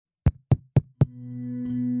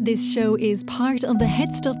This show is part of the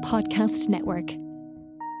Head Stuff Podcast Network.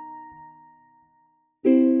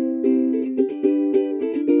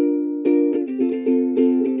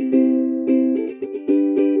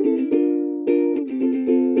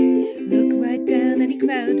 Look right down any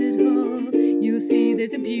crowded hall, you'll see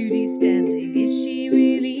there's a beauty standing. Is she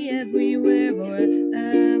really everywhere or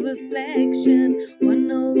a reflection?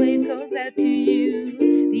 One always calls out to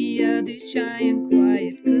you, the other's shy and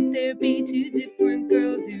quiet. Could there be two different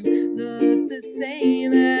girls who look the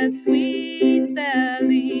same at Sweet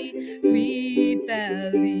Valley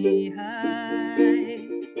High?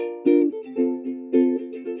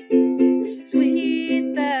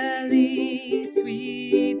 Sweet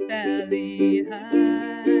Valley High.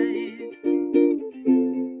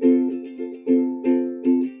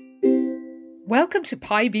 Welcome to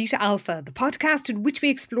Pi Beta Alpha, the podcast in which we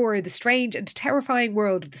explore the strange and terrifying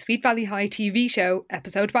world of the Sweet Valley High TV show,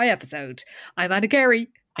 episode by episode. I'm Anna Gary.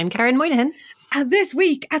 I'm Karen Moynihan. And this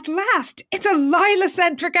week, at last, it's a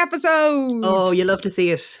Lila-centric episode. Oh, you love to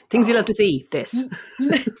see it. Things you love to see. This.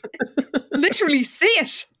 Literally see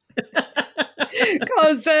it.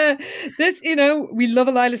 Because this, we love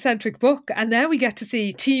a Lila-centric book, and now we get to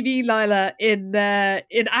see TV Lila in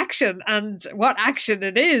action, and what action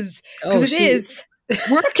it is. Because it is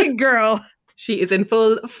Working Girl. She is in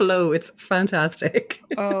full flow. It's fantastic.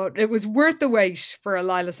 Oh, it was worth the wait for a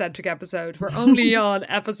Lila-centric episode. We're only on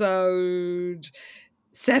episode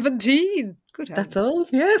 17. Good heavens. That's all,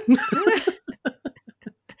 yeah.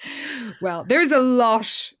 Well, there's a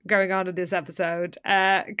lot going on in this episode.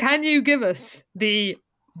 Can you give us the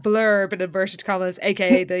blurb in inverted commas,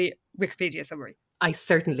 aka the Wikipedia summary? I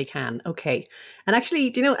certainly can. Okay. And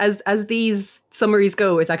actually, do you know, as these summaries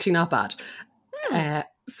go, it's actually not bad.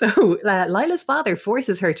 So Lila's father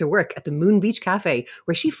forces her to work at the Moon Beach Cafe,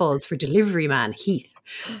 where she falls for delivery man Heath.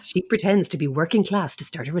 She pretends to be working class to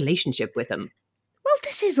start a relationship with him. Well,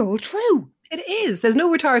 this is all true. It is. There's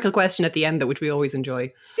no rhetorical question at the end, though, which we always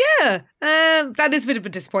enjoy. Yeah, that is a bit of a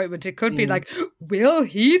disappointment. It could be like, will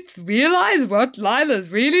Heath realise what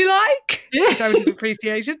Lila's really like? Yeah. Which I would have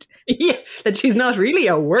appreciated. Yeah, that she's not really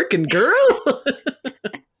a working girl.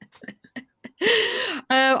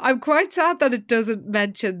 I'm quite sad that it doesn't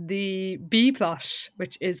mention the B plot,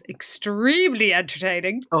 which is extremely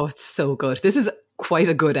entertaining. Oh, it's so good. This is quite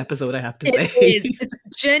a good episode, I have to say. It is. It's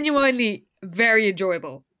genuinely very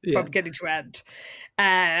enjoyable from beginning to end.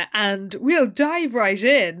 And we'll dive right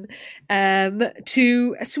in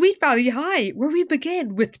to Sweet Valley High, where we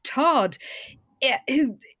begin with Todd,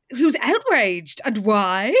 who's outraged. And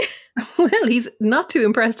why? Well, he's not too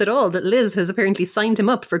impressed at all that Liz has apparently signed him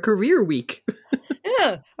up for Career Week.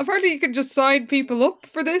 Yeah, apparently you can just sign people up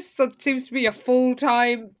for this. That seems to be a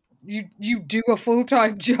full-time, you do a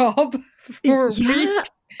full-time job for a week.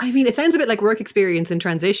 I mean, it sounds a bit like work experience in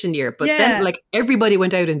transition year, but then like everybody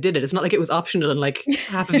went out and did it. It's not like it was optional and like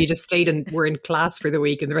half of you just stayed and were in class for the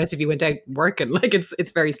week and the rest of you went out working. Like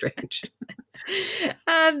it's very strange.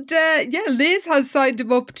 And Liz has signed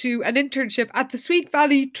him up to an internship at the Sweet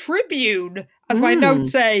Valley Tribune, as my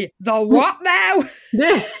notes say. The what now?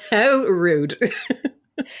 How rude.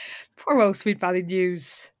 Poor old Sweet Valley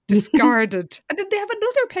News. Discarded. And then they have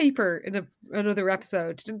another paper in another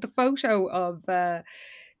episode. Didn't the photo of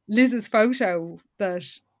Liz's photo that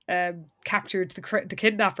captured the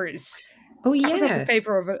kidnappers? Oh yeah, that was on the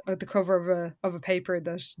paper of the cover of a paper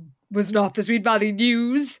that was not the Sweet Valley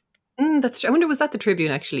News. That's true. I wonder, was that the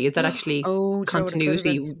Tribune actually? Is that actually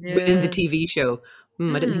continuity within the TV show?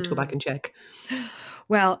 I didn't think to go back and check.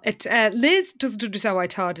 Well, Liz doesn't understand why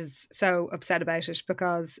Todd is so upset about it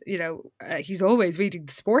because, he's always reading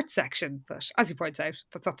the sports section. But as he points out,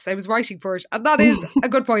 that's not the same as writing for it. And that is a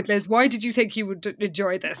good point, Liz. Why did you think he would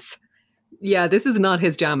enjoy this? Yeah, this is not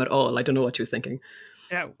his jam at all. I don't know what she was thinking.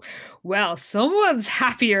 No. Well, someone's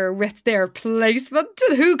happier with their placement.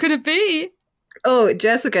 And who could it be? Oh,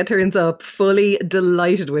 Jessica turns up fully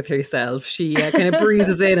delighted with herself. She kind of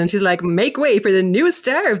breezes in and she's like, make way for the newest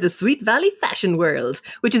star of the Sweet Valley fashion world,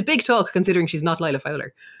 which is big talk considering she's not Lila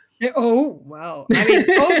Fowler. Oh, well, I mean,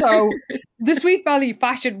 also, the Sweet Valley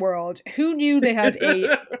fashion world, who knew they had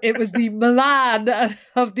it was the Milan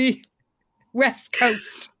of the West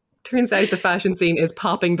Coast. Turns out the fashion scene is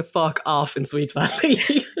popping the fuck off in Sweet Valley.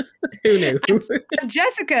 Who knew? And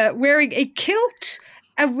Jessica wearing a kilt,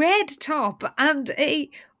 a red top, and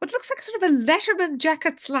what looks like sort of a Letterman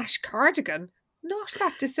jacket / cardigan. Not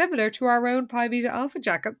that dissimilar to our own Pi Beta Alpha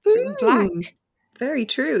jackets in black. Very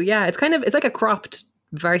true. Yeah, it's like a cropped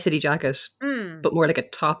varsity jacket, but more like a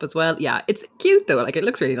top as well. Yeah, it's cute though. Like it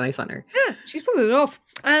looks really nice on her. Yeah, she's pulling it off.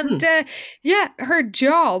 And her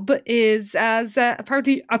job is as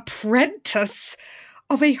apparently apprentice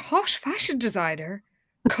of a hot fashion designer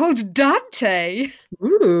called Dante.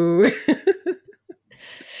 Ooh.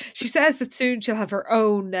 She says that soon she'll have her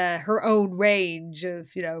own range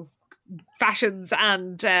of, fashions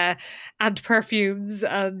and perfumes.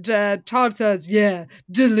 And Todd says, yeah,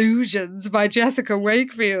 Delusions by Jessica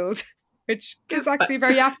Wakefield, which is actually a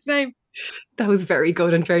very apt name. That was very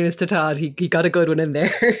good, in fairness to Todd. He got a good one in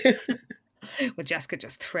there. Well, Jessica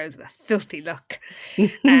just throws him a filthy look.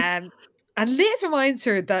 And Liz reminds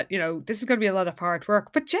her that, this is going to be a lot of hard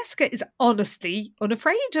work. But Jessica is honestly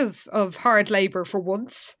unafraid of hard labour for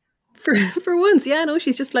once. For once, yeah, no,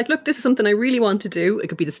 she's just like, look, this is something I really want to do. It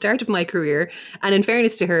could be the start of my career. And in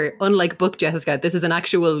fairness to her, unlike book Jessica, this is an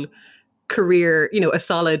actual career, a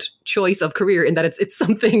solid choice of career in that it's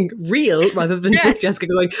something real rather than book Jessica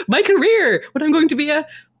going, my career, what I'm going to be a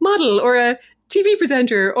model or a TV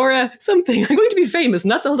presenter or a something. I'm going to be famous,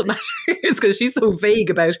 and that's all that matters, because she's so vague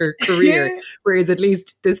about her career. Whereas at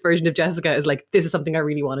least this version of Jessica is like, this is something I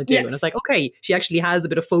really want to do. Yes. And it's like, okay, she actually has a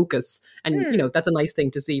bit of focus, and that's a nice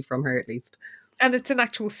thing to see from her at least. And it's an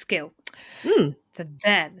actual skill.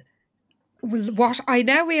 Then what I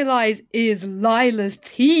now realise is Lila's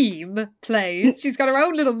theme plays. She's got her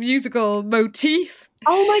own little musical motif.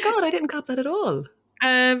 Oh my God, I didn't cop that at all.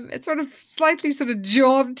 It's slightly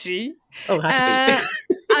jaunty. Oh, had to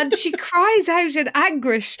be. And she cries out in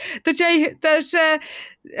anguish that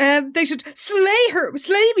they should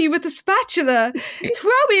slay me with a spatula,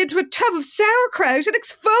 throw me into a tub of sauerkraut, and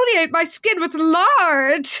exfoliate my skin with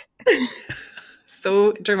lard.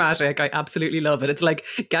 So dramatic. I absolutely love it. It's like,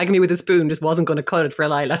 gag me with a spoon just wasn't going to cut it for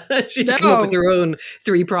Lila. She just came up with her own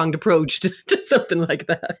three-pronged approach to something like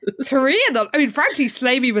that. Three of them. I mean, frankly,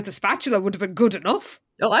 slay me with a spatula would have been good enough.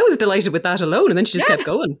 Oh, I was delighted with that alone, and then she just kept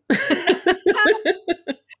going.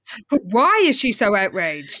 But why is she so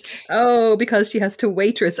outraged? Oh, because she has to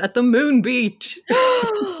waitress at the Moon Beach.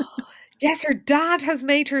 Yes, her dad has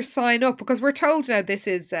made her sign up, because we're told now, this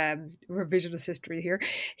is revisionist history here,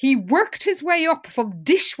 he worked his way up from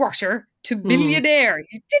dishwasher to millionaire.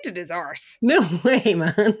 He did it his arse. No way,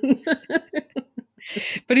 man.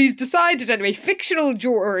 But he's decided anyway, fictional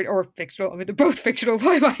George, or fictional, I mean, they're both fictional.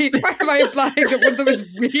 Why am I implying that one of them is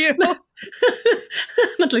real?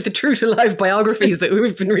 Not like the true to life biographies that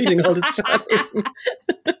we've been reading all this time.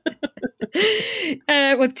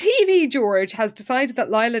 Well, TV George has decided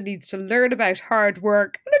that Lila needs to learn about hard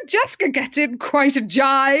work, and then Jessica gets in quite a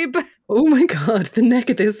jibe. Oh my God, the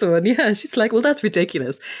neck of this one. Yeah, she's like, well, that's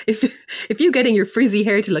ridiculous. If you getting your frizzy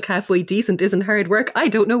hair to look halfway decent isn't hard work, I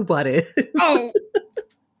don't know what is. Oh.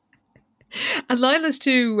 And Lila's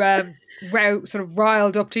too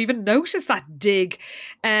riled up to even notice that dig,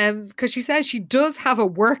 because she says she does have a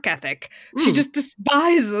work ethic. She just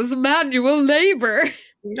despises manual labour.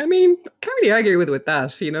 I mean, can't really argue with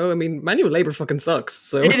that, I mean, manual labour fucking sucks.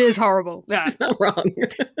 So it is horrible. Yeah. She's not wrong.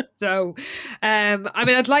 So, I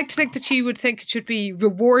mean, I'd like to think that she would think it should be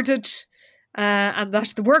rewarded, and that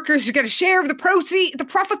the workers should get a share of the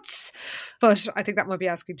profits. But I think that might be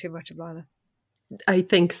asking too much of Lila. I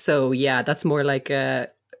think so. Yeah, that's more like do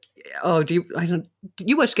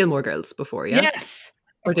you watch Gilmore Girls before? Yeah. Yes.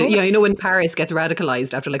 Or when Paris gets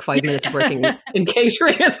radicalized after 5 minutes of working in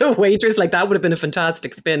catering as a waitress, that would have been a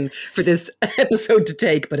fantastic spin for this episode to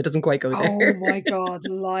take, but it doesn't quite go there. Oh my God,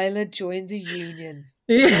 Lila joins a union.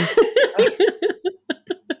 Yeah.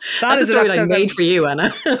 That's a storyline made for you,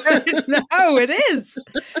 Anna. No, it is.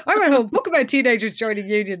 I read a whole book about teenagers joining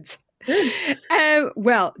unions.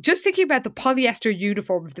 Well, just thinking about the polyester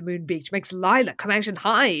uniform of the Moon Beach makes Lila come out in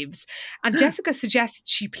hives, and Jessica suggests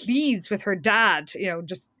she pleads with her dad,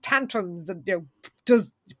 just tantrums and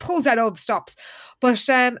pulls out all the stops. But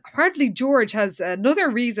apparently George has another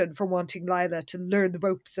reason for wanting Lila to learn the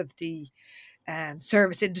ropes of the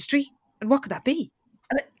service industry. And what could that be?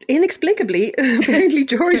 Inexplicably, apparently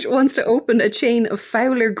George wants to open a chain of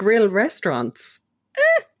Fowler Grill restaurants.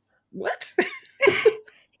 What?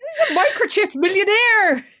 He's a microchip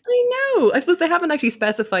millionaire. I know. I suppose they haven't actually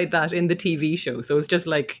specified that in the TV show, so it's just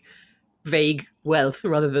vague wealth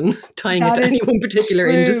rather than tying it to any one particular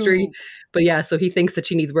industry. But yeah, so he thinks that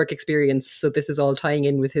she needs work experience, so this is all tying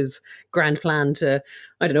in with his grand plan to,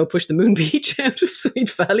 I don't know, push the Moon Beach out of Sweet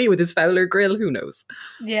Valley with his Fowler Grill. Who knows?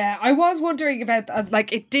 Yeah, I was wondering about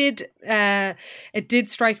it did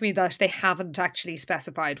strike me that they haven't actually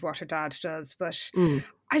specified what her dad does, but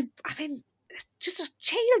I mean, just a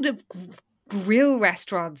chain of grill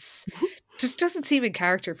restaurants just doesn't seem in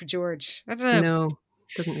character for George. I don't know. No,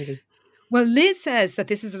 doesn't really. Well, Liz says that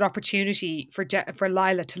this is an opportunity for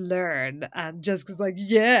Lila to learn, and Jessica's how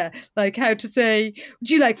to say, would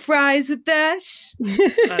you like fries with that?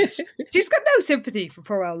 And she's got no sympathy for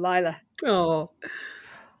poor old Lila. Oh.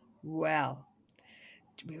 Well,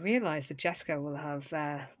 we realise that Jessica will have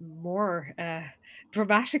more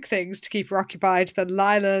dramatic things to keep her occupied than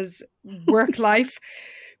Lila's work life,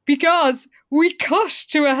 because we cut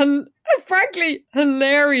to a frankly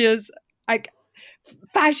hilarious like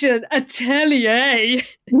fashion atelier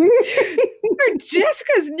where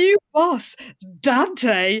Jessica's new boss,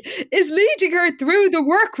 Dante, is leading her through the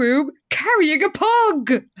workroom carrying a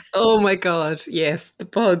pug. Oh my God, yes, the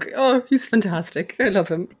pug. Oh, he's fantastic. I love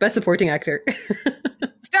him. Best supporting actor.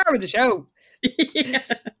 Star of the show. Yeah.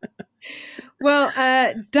 Well,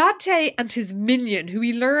 Dante and his minion, who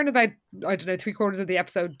we learn about, I don't know, 3/4 of the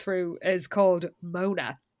episode through, is called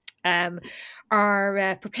Mona,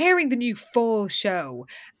 are preparing the new fall show.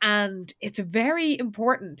 And it's very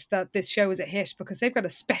important that this show is a hit because they've got a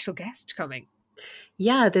special guest coming.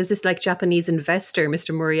 Yeah, there's this like Japanese investor,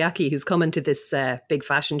 Mr. Moriaki, who's coming to this big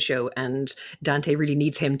fashion show, and Dante really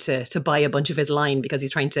needs him to buy a bunch of his line because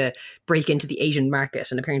he's trying to break into the Asian market,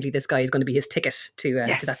 and apparently this guy is going to be his ticket to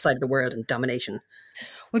that side of the world and domination.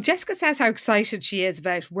 Well, Jessica says how excited she is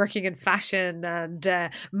about working in fashion, and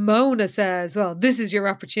Mona says, well, this is your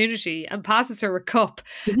opportunity, and passes her a cup.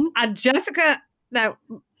 Mm-hmm. And Jessica, now,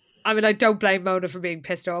 I mean, I don't blame Mona for being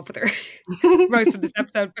pissed off with her most of this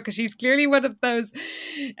episode, because she's clearly one of those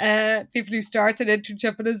people who starts an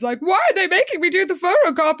internship and is like, why are they making me do the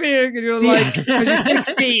photocopying? And you're like, because you're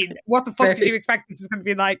 16. What the fuck did you expect this was going to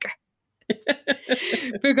be like?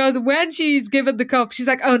 Because when she's given the cup, she's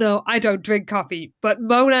like, oh no, I don't drink coffee. But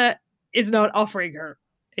Mona is not offering her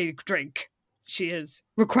a drink. She is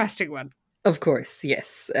requesting one. Of course,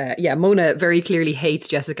 yes. Mona very clearly hates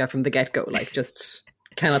Jessica from the get-go, like just...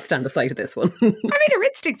 cannot stand the sight of this one. I mean, her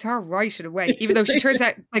instincts are right in a way, even though she turns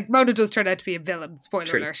out, like, Mona does turn out to be a villain,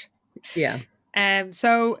 spoiler alert. Yeah.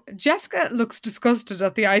 So Jessica looks disgusted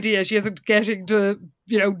at the idea she isn't getting to,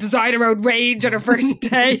 design her own range on her first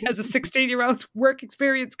day as a 16-year-old work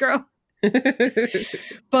experience girl.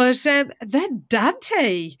 But then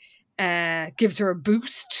Dante gives her a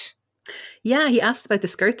boost. Yeah, he asks about the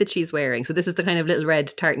skirt that she's wearing. So this is the kind of little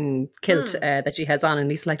red tartan kilt that she has on. And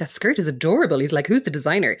he's like, that skirt is adorable. He's like, who's the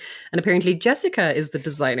designer? And apparently Jessica is the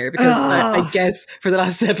designer, because I guess for the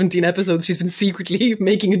last 17 episodes, she's been secretly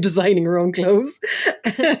making and designing her own clothes.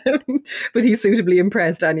 But he's suitably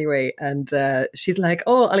impressed anyway. And she's like,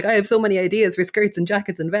 I have so many ideas for skirts and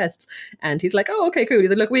jackets and vests. And he's like, oh, okay, cool. He's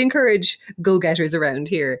like, look, we encourage go-getters around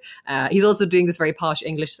here. He's also doing this very posh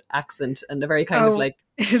English accent and a very kind of like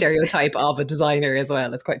stereotype of a designer as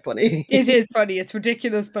well. It's quite funny. It is funny. It's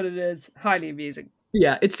ridiculous, but it is highly amusing.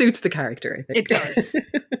 Yeah, it suits the character, I think. It does.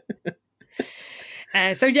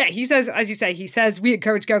 He says, as you say, we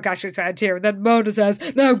encourage go-getters around here. And then Mona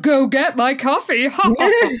says, now go get my coffee.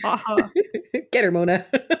 Get her, Mona.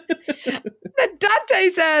 Then Dante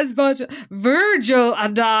says, but Virgil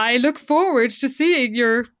and I look forward to seeing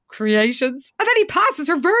your creations. And then he passes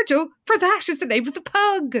her Virgil, for that is the name of the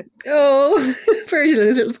pug. Oh, Virgil and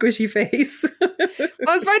his little squishy face.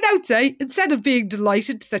 As my notes say, instead of being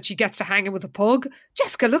delighted that she gets to hang out with a pug,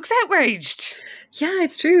 Jessica looks outraged. Yeah,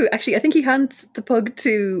 it's true. Actually, I think he hands the pug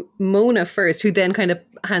to Mona first, who then kind of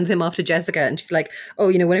hands him off to Jessica. And she's like,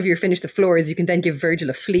 whenever you're finished the floors, you can then give Virgil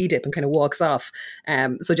a flea dip, and kind of walks off.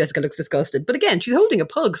 So Jessica looks disgusted. But again, she's holding a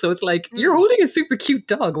pug. So it's like, you're holding a super cute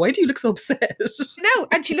dog. Why do you look so upset? No,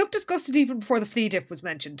 and she looked disgusted even before the flea dip was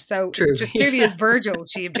mentioned. So true. Just clearly as Virgil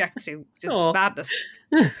she objects to. Just madness.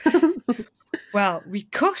 Well, we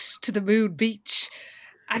cut to the moon beach,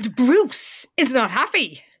 and Bruce is not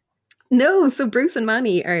happy. No, so Bruce and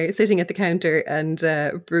Manny are sitting at the counter, and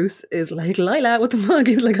Bruce is like, Lila, what the fuck?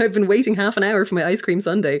 He's like, I've been waiting half an hour for my ice cream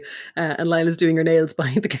sundae. And Lila's doing her nails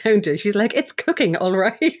behind the counter. She's like, it's cooking, all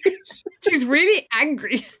right. She's really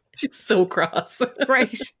angry. She's so cross.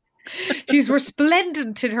 Right. She's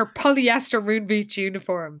resplendent in her polyester Moon Beach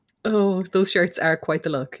uniform. Oh, those shirts are quite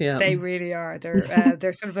the look, yeah. They really are.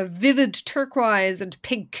 They're sort of a vivid turquoise and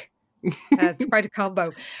pink. It's quite a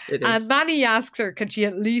combo. And Manny asks her, can she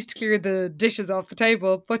at least clear the dishes off the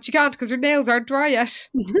table? But she can't because her nails aren't dry yet.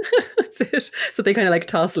 That's it. So they kind of like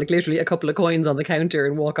toss like literally a couple of coins on the counter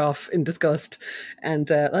and walk off in disgust. And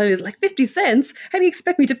Lila's like, 50 cents? How do you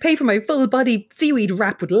expect me to pay for my full body seaweed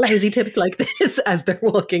wrap with lousy tips like this, as they're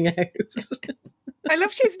walking out? I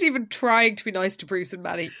love she isn't even trying to be nice to Bruce and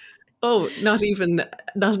Manny. Oh, not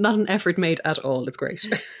an effort made at all. It's great.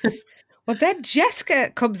 Well, then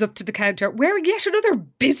Jessica comes up to the counter wearing yet another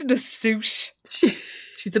business suit.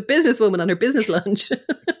 She's a businesswoman on her business lunch.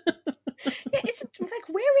 Yeah, it's like,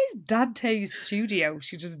 where is Dante's studio?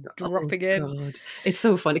 She's just dropping in. God. It's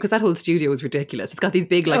so funny because that whole studio is ridiculous. It's got these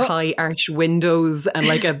big, like, high arch windows and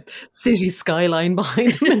like a city skyline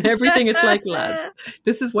behind them and everything. It's like, lads,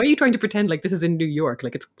 this is why are you trying to pretend like this is in New York?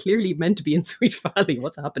 Like, it's clearly meant to be in Sweet Valley.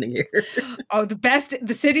 What's happening here? Oh, the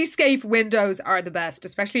cityscape windows are the best,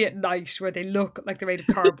 especially at night where they look like they're made of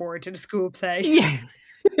cardboard in a school play. Yeah.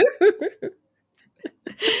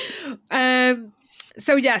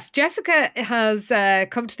 So yes, Jessica has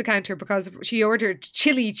come to the counter because she ordered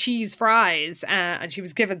chili cheese fries and she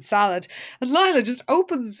was given salad. And Lila just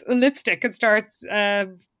opens a lipstick and starts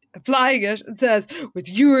applying it and says, "With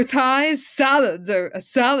your thighs, a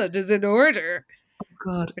salad is in order."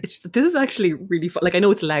 God, this is actually really fun. Like, I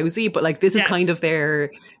know it's lousy, but like this is kind of their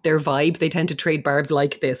vibe. They tend to trade barbs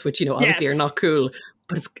like this, which, you know, obviously are not cool.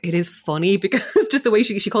 But it is funny because just the way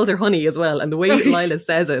she calls her honey as well, and the way Lila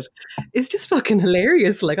says it is just fucking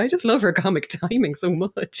hilarious. Like, I just love her comic timing so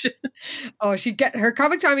much. Oh, her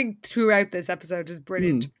comic timing throughout this episode is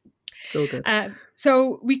brilliant. So good.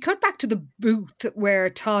 So we cut back to the booth where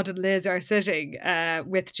Todd and Liz are sitting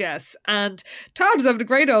with Jess, and Todd is having a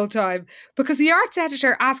great old time because the arts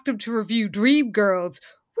editor asked him to review Dream Girls,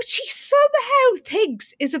 which he somehow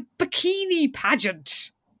thinks is a bikini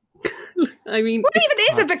pageant. I mean, what even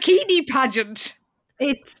is a bikini pageant?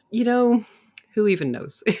 It's, you know, who even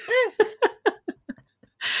knows?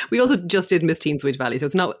 We also just did Miss Teen Sweet Valley, so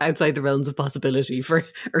it's not outside the realms of possibility for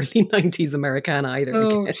early 90s Americana either.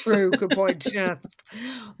 Oh, true. Good point. Yeah.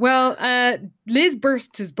 Well, Liz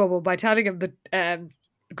bursts his bubble by telling him that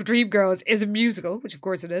Dream Girls is a musical, which of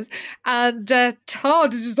course it is. And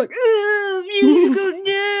Todd is just like, musical,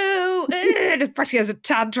 no. And in fact, he has a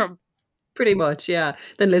tantrum. Pretty much, yeah.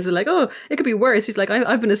 Then Liz is like, oh, it could be worse. She's like,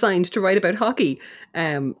 I've been assigned to write about hockey.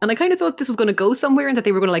 And I kind of thought this was going to go somewhere and that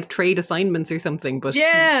they were going to like trade assignments or something, but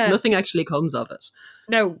nothing actually comes of it.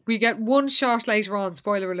 No, we get one shot later on,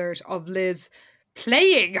 spoiler alert, of Liz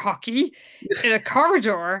playing hockey in a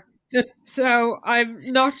corridor. So I'm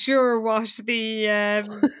not sure what the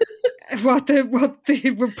what the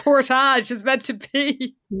reportage is meant to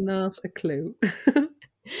be. Not a clue.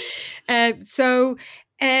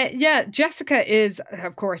 Jessica is,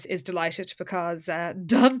 of course, delighted because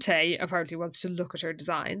Dante apparently wants to look at her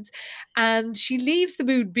designs, and she leaves the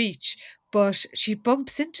Moon Beach, but she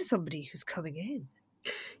bumps into somebody who's coming in.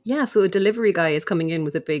 Yeah, so a delivery guy is coming in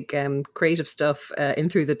with a big crate of stuff in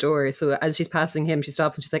through the door. So as she's passing him, she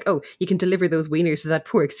stops and she's like, oh, you can deliver those wieners to that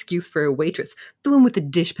poor excuse for a waitress, the one with the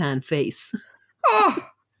dishpan face. Oh!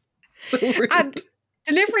 So rude. And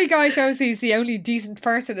delivery guy shows he's the only decent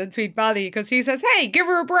person in Sweet Valley because he says, hey, give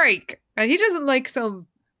her a break. And he doesn't like some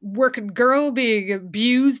working girl being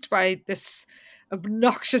abused by this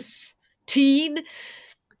obnoxious teen.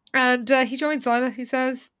 And he joins Lila, who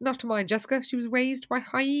says, not to mind Jessica, she was raised by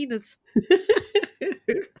hyenas.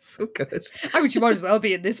 So good. I mean, she might as well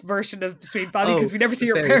be in this version of the Sweet Valley because we never see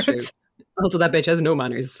her parents. True. Also, that bitch has no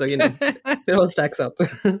manners, so, you know, it all stacks up.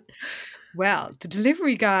 Well, the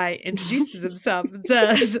delivery guy introduces himself and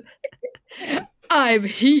says, I'm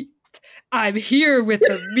Heath. I'm here with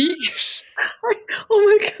the meat. Oh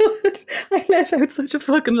my God. I let out such a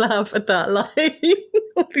fucking laugh at that line.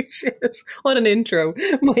 Holy shit. What an intro.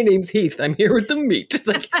 My name's Heath. I'm here with the meat. It's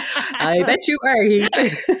like, I bet you are, Heath.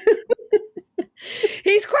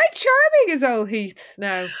 He's quite charming as old Heath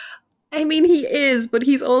now. I mean, he is, but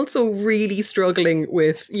he's also really struggling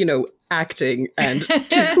with, you know, acting and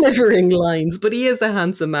delivering lines. But he is a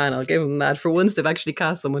handsome man, I'll give him that. For once, they've actually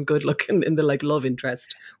cast someone good looking in the like love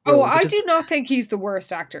interest role, I do not think he's the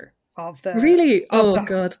worst actor of the really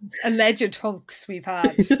God alleged hunks we've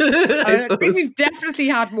had. I think we've definitely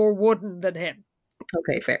had more wooden than him.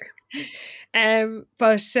 Okay, fair.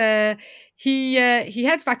 But he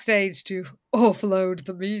heads backstage to offload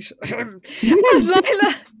the meat. And Lila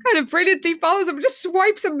kind of brilliantly follows him and just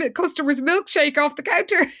swipes a customer's milkshake off the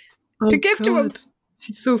counter to give to him.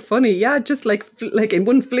 She's so funny. Yeah, just like in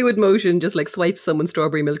one fluid motion, just like swipes someone's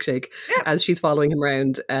strawberry milkshake as she's following him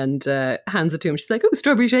around and hands it to him. She's like, oh,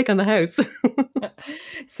 strawberry shake on the house.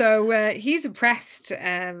 So he's impressed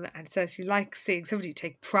and says he likes seeing somebody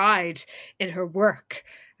take pride in her work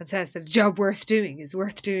and says that a job worth doing is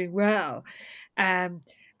worth doing well. And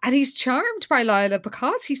he's charmed by Lila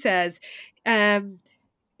because he says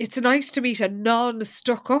it's nice to meet a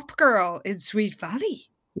non-stuck-up girl in Sweet Valley.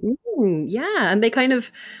 Yeah, and they kind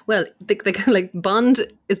of, well, they kind of like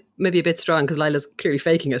bond is maybe a bit strong because Lila's clearly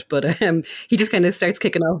faking it, but he just kind of starts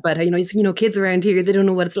kicking off about how, he's, kids around here, they don't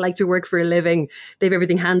know what it's like to work for a living. They have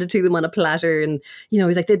everything handed to them on a platter. And,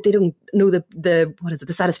 he's like, they don't know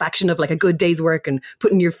the satisfaction of like a good day's work and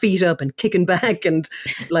putting your feet up and kicking back. And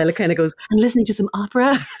Lila kind of goes, and listening to some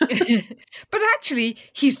opera. But actually,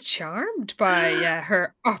 he's charmed by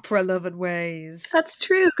her opera-loving ways. That's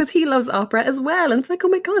true, because he loves opera as well. And it's like, oh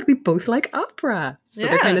my God, we both like opera. So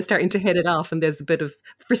they're kind of starting to hit it off, and there's a bit of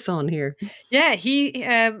frisson here. Yeah,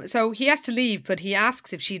 so he has to leave, but he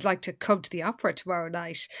asks if she'd like to come to the opera tomorrow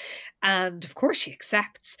night. And of course she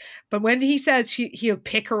accepts. But when he says he'll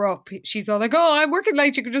pick her up, she's all like, oh, I'm working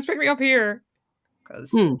late, you can just pick me up here. Because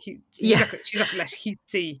she's not going to let Heath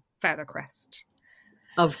see Feather Crest.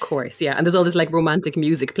 Of course, yeah. And there's all this like romantic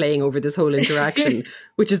music playing over this whole interaction,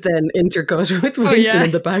 which is then intercut with Winston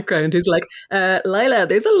in the background, who's like, Lila,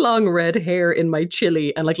 there's a long red hair in my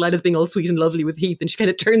chili. And like Lila's being all sweet and lovely with Heath, and she kind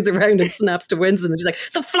of turns around and snaps to Winston, and she's like,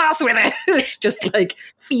 so floss with it. It's just like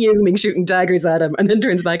fuming, shooting daggers at him, and then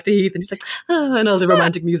turns back to Heath, and she's like, oh, and all the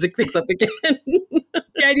romantic music picks up again.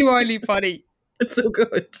 Genuinely funny. It's so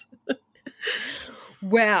good.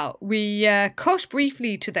 Well, we cut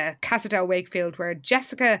briefly to the Casa del Wakefield, where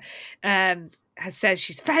Jessica has said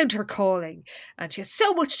she's found her calling and she has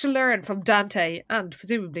so much to learn from Dante and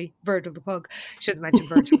presumably Virgil the pug. Should have mentioned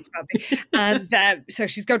Virgil, sadly. And so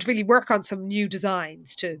she's going to really work on some new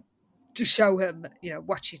designs to show him,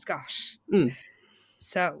 what she's got.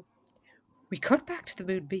 So we cut back to the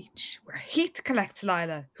Moon Beach, where Heath collects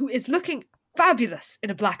Lila, who is looking fabulous in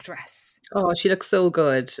a black dress. Oh, she looks so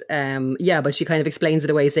good. But she kind of explains it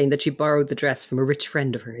away, saying that she borrowed the dress from a rich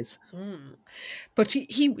friend of hers. But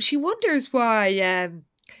she wonders why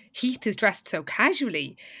Heath is dressed so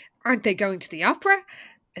casually. Aren't they going to the opera?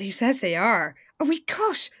 And he says they are. And we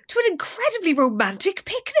cut to an incredibly romantic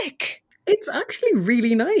picnic. It's actually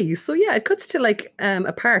really nice. So yeah, it cuts to like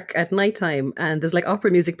a park at nighttime, and there's like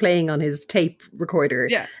opera music playing on his tape recorder,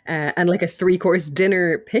 and like a 3-course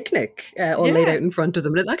dinner picnic all laid out in front of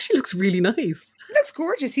them. And it actually looks really nice. It looks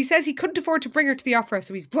gorgeous. He says he couldn't afford to bring her to the opera,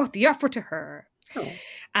 so he's brought the opera to her. Oh.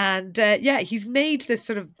 And he's made this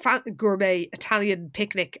sort of gourmet Italian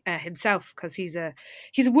picnic himself, because he's a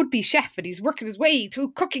would-be chef and he's working his way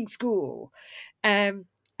through cooking school. And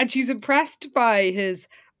she's impressed by his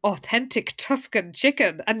authentic Tuscan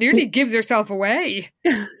chicken and nearly gives herself away.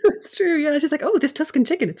 It's true, yeah. She's like, oh, this Tuscan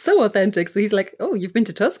chicken, it's so authentic. So he's like, oh, you've been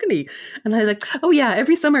to Tuscany? And I was like, oh yeah,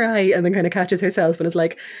 every summer and then kind of catches herself and is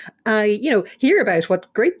like, I hear about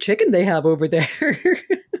what great chicken they have over there.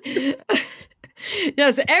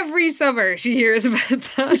 Yes, every summer she hears about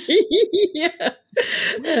that. Yeah.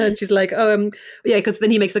 And she's like, because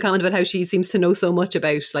then he makes the comment about how she seems to know so much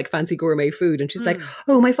about like fancy gourmet food. And she's like,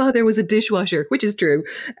 oh, my father was a dishwasher, which is true,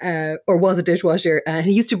 or was a dishwasher. And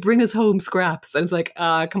he used to bring us home scraps. And it's like,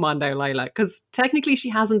 come on now, Lila. Because technically she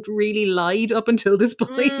hasn't really lied up until this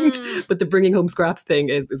point. But the bringing home scraps thing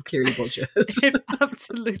is clearly bullshit. It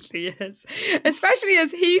absolutely is. Especially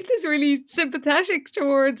as Heath is really sympathetic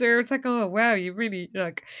towards her. It's like, oh, wow, you really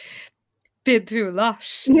like been through a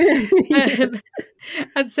lot.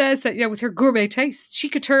 And says that, with her gourmet taste, she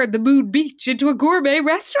could turn the Moon Beach into a gourmet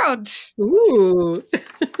restaurant. Ooh.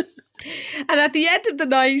 And at the end of the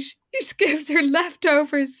night, he gives her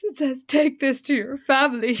leftovers and says, take this to your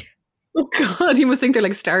family. Oh God, he must think they're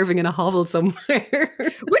like starving in a hovel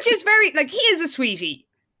somewhere. Which is very, like, he is a sweetie.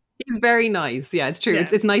 He's very nice. Yeah, it's true. Yeah.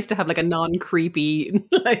 It's nice to have like a non-creepy,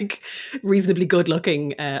 like reasonably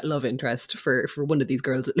good-looking love interest for one of these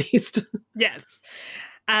girls at least. Yes.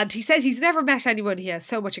 And he says he's never met anyone he has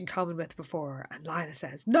so much in common with before. And Lila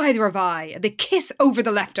says, neither have I. And they kiss over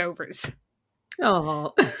the leftovers.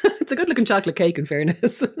 Oh, it's a good-looking chocolate cake, in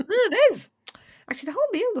fairness. It is. Actually, the whole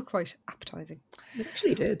meal looked quite appetizing. It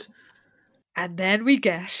actually did. And then we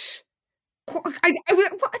get... I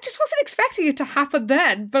just wasn't expecting it to happen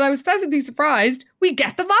then, but I was pleasantly surprised. We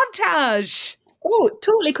get the montage. Oh,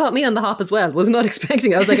 totally caught me on the hop as well. Was not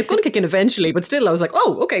expecting it. I was like, it's going to kick in eventually, but still I was like,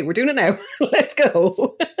 oh, okay, we're doing it now. Let's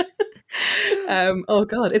go. Oh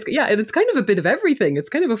God, it's kind of a bit of everything. It's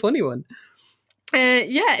kind of a funny one.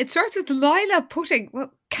 It starts with Lila putting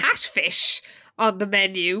catfish on the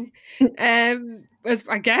menu, as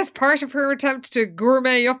I guess part of her attempt to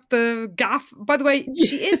gourmet up the gaff. By the way,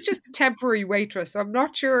 she is just a temporary waitress, so I'm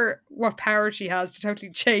not sure what power she has to totally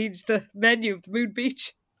change the menu of the Moon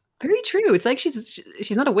Beach. Very true. It's like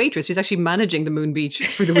she's not a waitress. She's actually managing the Moon Beach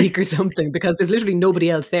for the week or something, because there's literally nobody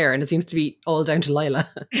else there, and it seems to be all down to Lila.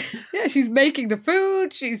 Yeah, she's making the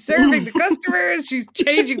food, she's serving the customers, she's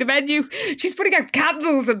changing the menu, she's putting out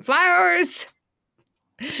candles and flowers.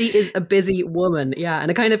 She is a busy woman, yeah, and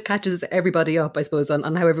it kind of catches everybody up, I suppose,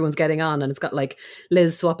 on how everyone's getting on. And it's got like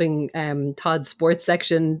Liz swapping Todd's sports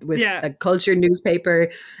section with a culture newspaper.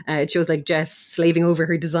 It shows like Jess slaving over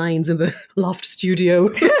her designs in the loft studio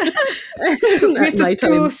with the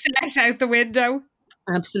school set out the window.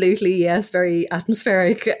 Absolutely, yes, very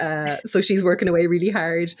atmospheric. So she's working away really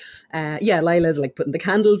hard. Lila's like putting the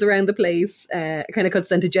candles around the place. It kind of cuts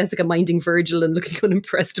then to Jessica minding Virgil and looking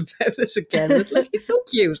unimpressed about it again. It's like, he's so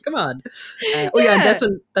cute. Come on. And that's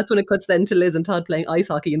when it cuts then to Liz and Todd playing ice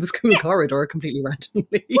hockey in the school corridor completely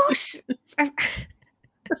randomly. What?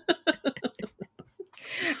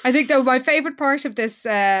 I think though my favourite part of this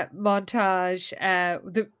montage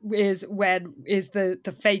is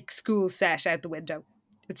the fake school set out the window.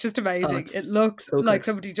 It's just amazing. It looks so like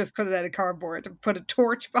somebody just cut it out of cardboard and put a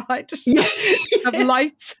torch behind it. Yes. Have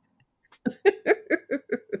lights.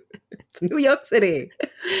 It's New York City.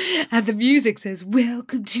 And the music says,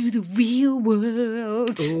 "Welcome to the real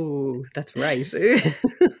world." Oh, that's right. It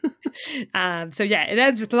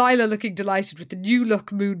ends with Lila looking delighted with the new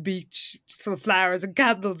look moon beach, just full of flowers and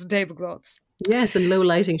candles and tablecloths. Yes, and low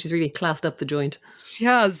lighting. She's really classed up the joint. She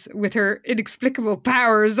has, with her inexplicable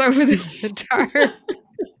powers over the entire...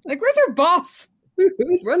 Like, where's her boss? Who's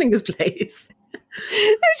running this place?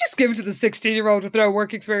 Let's just give it to the 16-year-old with no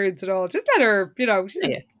work experience at all. Just let her,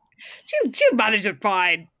 she'll manage it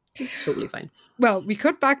fine. It's totally fine. Well, we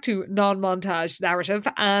cut back to non-montage narrative,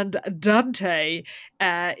 and Dante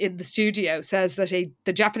in the studio says that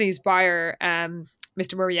the Japanese buyer,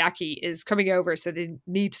 Mr. Moriaki, is coming over, so they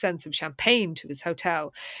need to send some champagne to his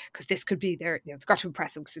hotel because this could be they've got to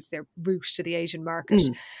impress him because it's their route to the Asian market.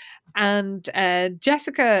 And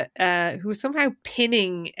Jessica, who was somehow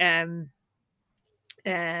pinning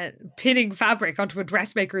fabric onto a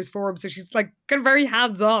dressmaker's form, so she's like kind of very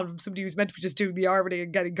hands-on from somebody who's meant to be just doing the ironing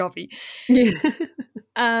and getting coffee.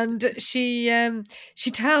 And she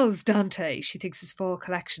tells Dante she thinks his fall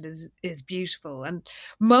collection is beautiful, and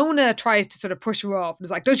Mona tries to sort of push her off and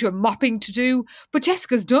is like, "Don't you have mopping to do?" But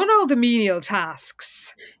Jessica's done all the menial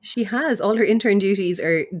tasks. She has. All her intern duties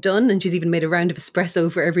are done, and she's even made a round of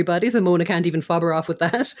espresso for everybody, so Mona can't even fob her off with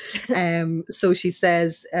that. So she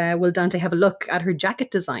says, will Dante have a look at her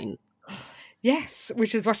jacket design? Yes,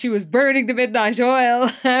 which is what she was burning the midnight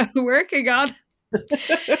oil working on.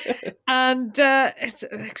 And it's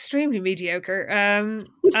extremely mediocre, and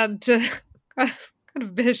kind of a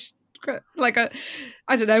bit like a,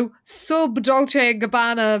 I don't know, sub Dolce &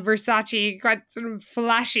 Gabbana Versace, quite sort of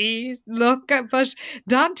flashy look, but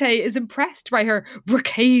Dante is impressed by her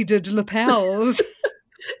brocaded lapels.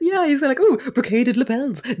 Yeah, he's like, "Oh, brocaded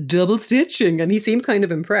lapels, double stitching," and he seems kind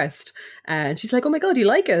of impressed. And she's like, "Oh my God, you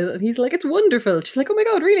like it?" And he's like, "It's wonderful." She's like, "Oh my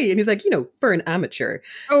God, really?" And he's like, "For an amateur."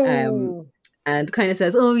 And kind of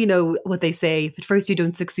says, "Oh, what they say, if at first you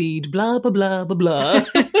don't succeed, blah, blah, blah, blah, blah."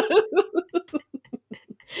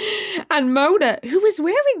 And Mona, who is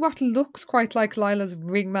wearing what looks quite like Lila's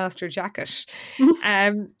ringmaster jacket,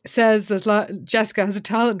 says that Jessica has a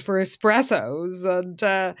talent for espressos and,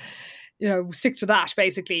 stick to that,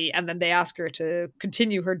 basically. And then they ask her to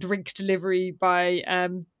continue her drink delivery by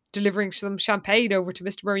delivering some champagne over to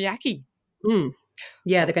Mr. Moriaki.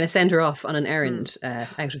 Yeah, they're going to send her off on an errand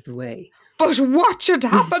out of the way. But what should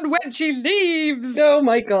happen when she leaves? Oh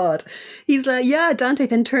my God. He's like, Dante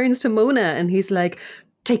then turns to Mona and he's like,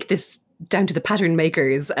 "Take this down to the pattern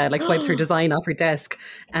makers," swipes her design off her desk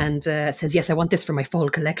and says, "Yes, I want this for my fall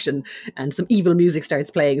collection." And some evil music starts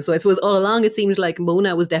playing. So I suppose all along it seemed like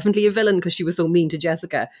Mona was definitely a villain because she was so mean to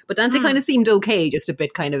Jessica. But Dante kind of seemed okay, just a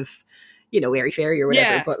bit kind of, airy-fairy or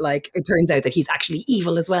whatever. Yeah. But it turns out that he's actually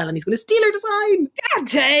evil as well and he's going to steal her design.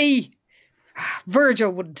 Dante!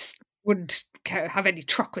 Virgil wouldn't have any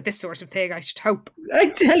truck with this sort of thing, I should hope. I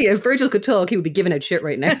tell you, if Virgil could talk, he would be giving out shit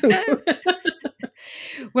right now.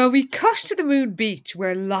 Well, we cut to the moon beach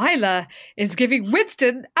where Lila is giving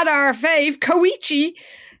Winston and our fave, Koichi,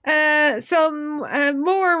 some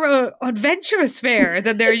more adventurous fare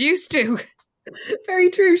than they're used to.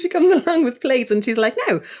 Very true. She comes along with plates and she's like,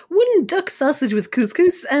 "Now, 1 duck sausage with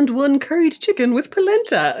couscous and 1 curried chicken with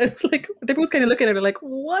polenta." It's like, they're both kind of looking at her like,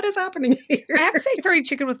 what is happening here? I have to say curried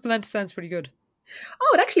chicken with polenta sounds pretty good.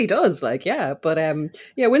 Oh, it actually does. But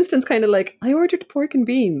Winston's kind of like, "I ordered pork and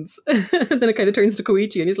beans." And then it kind of turns to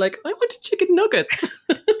Koichi and he's like, "I wanted chicken nuggets."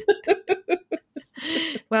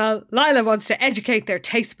 Well, Lila wants to educate their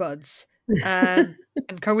taste buds. And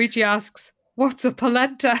Koichi asks, "What's a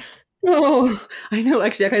polenta?" Oh, I know.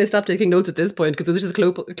 Actually, I kind of stopped taking notes at this point because it was just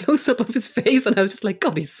a close up of his face, and I was just like,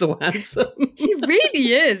 God, he's so handsome. He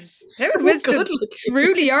really is. Him So and Winston good looking.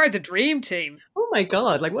 truly are the dream team. Oh my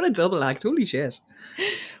God, like what a double act. Holy shit.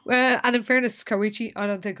 And in fairness, Koichi, I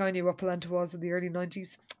don't think I knew what polenta was in the early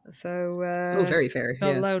 90s. So, Oh, very fair. not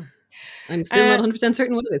Yeah. alone. I'm still not 100%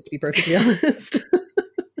 certain what it is, to be perfectly honest. Is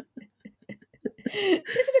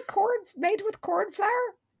it a corn made with corn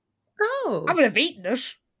flour? Oh. I would have eaten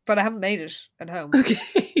it, but I haven't made it at home.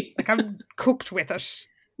 Okay. Like, I haven't cooked with it.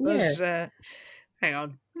 But, Yeah. hang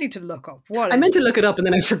on. I need to look up. What I is meant to it? look it up and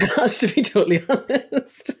then I forgot, to be totally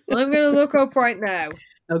honest. I'm going to look up right now.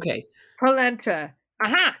 Okay. Polenta.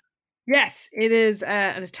 Aha! Yes, it is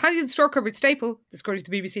an Italian store-cupboard staple. This according to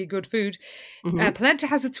the BBC Good Food. Mhm. Polenta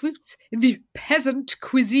has its roots in the peasant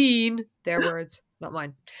cuisine. Their words, not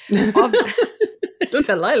mine. Of, Don't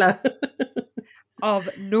tell Lila. of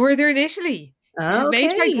northern Italy. Which is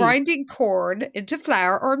made by grinding corn into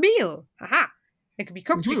flour or meal. Aha! It can be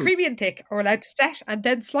cooked to be creamy and thick, or allowed to set and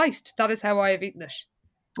then sliced. That is how I have eaten it.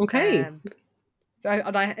 Okay.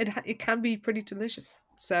 It can be pretty delicious.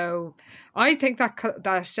 So I think that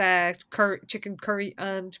chicken curry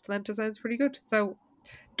and polenta sounds pretty good. So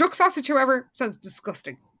duck sausage, however, sounds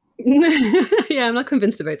disgusting. Yeah, I'm not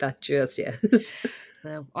convinced about that just yet.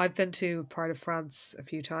 No, I've been to part of France a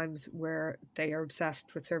few times where they are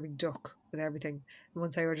obsessed with serving duck with everything. And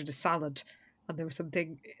once I ordered a salad, and there was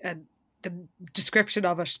something, and the description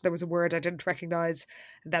of it, there was a word I didn't recognise,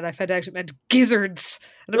 and then I found out it meant gizzards,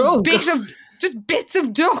 and just bits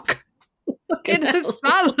of duck in a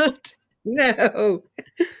salad. No.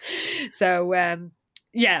 So,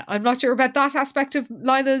 yeah, I'm not sure about that aspect of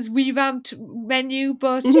Lila's revamped menu,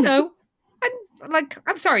 but you know,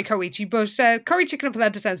 I'm sorry, Koichi, but curry chicken and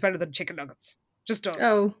polenta sounds better than chicken nuggets. Just does.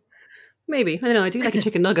 Oh, maybe. I don't know. I do like a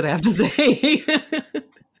chicken nugget, I have to say.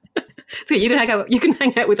 So you can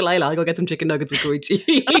hang out with Lila. I'll go get some chicken nuggets with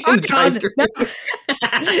Koichi. Oh, God, no.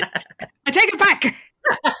 I take it back.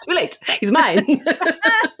 Too late. He's mine.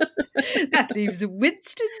 That leaves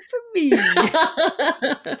Winston for me.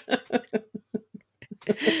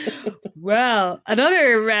 Well,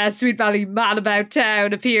 another Sweet Valley man about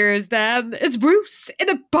town appears then. It's Bruce in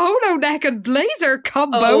a polo neck and blazer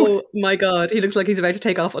combo. Oh my God. He looks like he's about to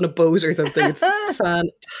take off on a boat or something. It's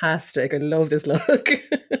fantastic. I love this look.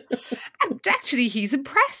 And actually, he's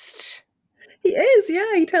impressed. He is,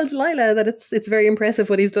 yeah. He tells Lila that it's very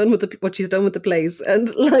impressive what she's done with the place,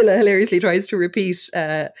 and Lila hilariously tries to repeat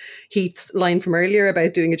Heath's line from earlier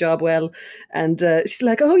about doing a job well, and she's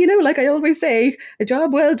like, "Oh, like I always say, a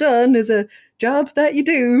job well done is a job that you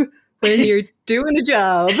do when you're doing a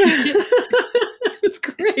job." It's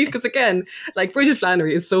great because again, like Bridget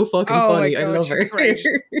Flannery is so fucking funny. God, I love her. great.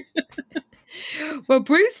 Well,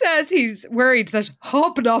 Bruce says he's worried that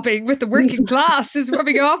hobnobbing with the working class is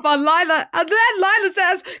rubbing off on Lila, and then Lila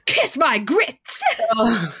says, "Kiss my grits."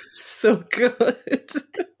 Oh, so good.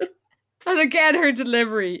 And again, her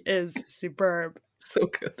delivery is superb. So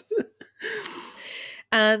good.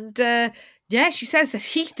 And yeah, she says that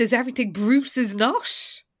Heath is everything Bruce is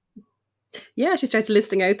not. Yeah, she starts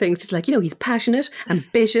listing out things. She's like, he's passionate,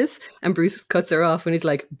 ambitious, and Bruce cuts her off when he's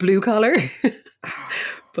like, blue collar.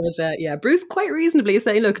 But yeah, Bruce quite reasonably is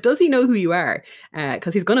saying, look, does he know who you are?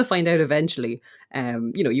 Because he's going to find out eventually.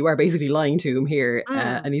 You are basically lying to him here.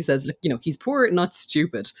 And he says, look, he's poor, not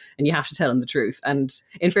stupid, and you have to tell him the truth. And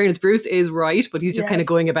in fairness, Bruce is right, but he's just kind of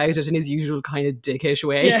going about it in his usual kind of dickish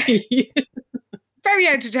way. Yeah. Very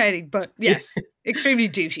entertaining, but yes, extremely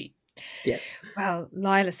douchey. Yes. Well,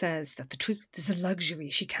 Lila says that the truth is a luxury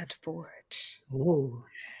she can't afford. Oh.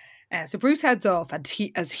 So Bruce heads off, and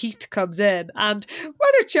as Heath comes in, and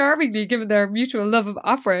rather charmingly, given their mutual love of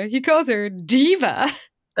opera, he calls her Diva.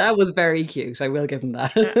 That was very cute. I will give him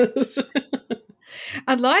that.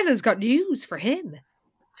 And Lila's got news for him.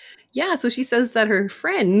 Yeah, so she says that her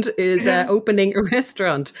friend is opening a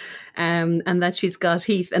restaurant, and that she's got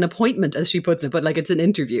Heath an appointment, as she puts it, but like it's an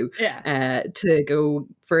interview to go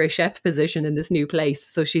for a chef position in this new place.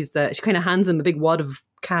 So she kind of hands him a big wad of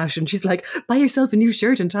cash, and she's like, "Buy yourself a new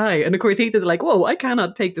shirt and tie." And of course, Heath is like, "Whoa, I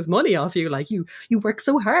cannot take this money off you. Like you work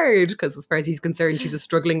so hard," because as far as he's concerned, she's a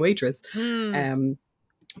struggling waitress.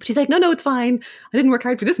 But she's like, no, it's fine. I didn't work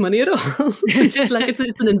hard for this money at all. She's like, it's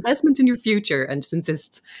an investment in your future, and just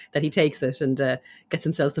insists that he takes it and gets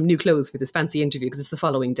himself some new clothes for this fancy interview because it's the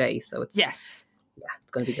following day. So it's it's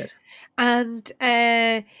going to be good. And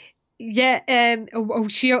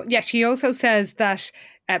she also says that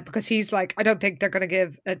because he's like, I don't think they're going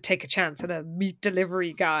to take a chance on a meat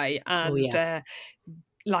delivery guy, and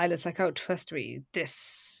Lila's like, oh, trust me,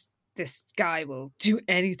 this guy will do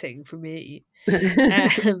anything for me.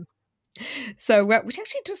 So, which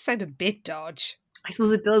actually does sound a bit dodge. I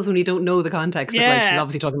suppose it does when you don't know the context of like she's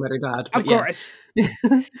obviously talking about her dad. But of course.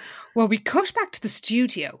 Well, we cut back to the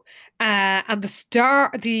studio, and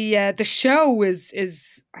the show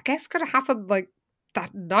is I guess going to happen like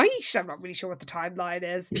that night. I'm not really sure what the timeline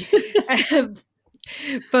is.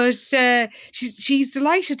 But she's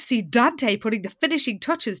delighted to see Dante putting the finishing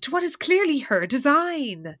touches to what is clearly her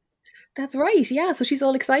design. That's right, yeah. So she's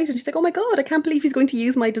all excited. She's like, oh my God, I can't believe he's going to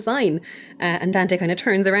use my design. And Dante kind of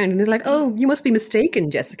turns around and is like, oh, you must be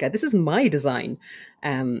mistaken, Jessica. This is my design.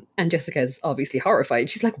 And Jessica's obviously horrified.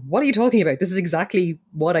 She's like, what are you talking about? This is exactly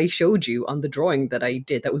what I showed you on the drawing that I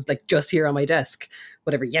did. That was like just here on my desk,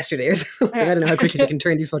 whatever, yesterday or something. I don't know how quickly they can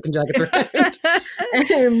turn these fucking jackets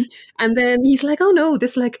around. And then he's like, oh no,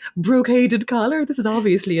 this like brocaded collar. This is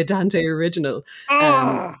obviously a Dante original.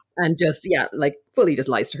 And just, like fully just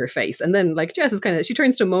lies to her face. And then like Jess is she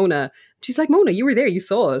turns to Mona. She's like, Mona, you were there, you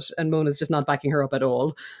saw it. And Mona's just not backing her up at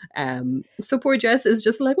all. So poor Jess is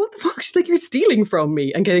just like, what the fuck? She's like, you're stealing from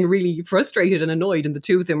me, and getting really frustrated and annoyed. And the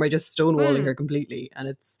two of them are just stonewalling her completely. And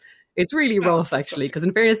it's really rough, actually, because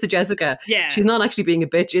in fairness to Jessica, she's not actually being a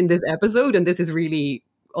bitch in this episode. And this is really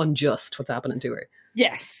unjust what's happening to her.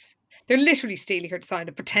 Yes. They're literally stealing her design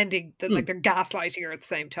and pretending that like they're gaslighting her at the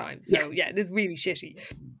same time. So it is really shitty.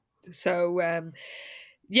 So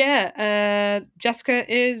Jessica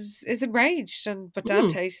is enraged, but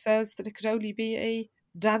Dante says that it could only be a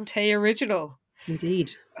Dante original.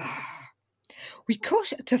 Indeed. We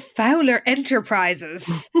cut to Fowler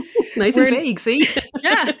Enterprises. Nice and vague, see?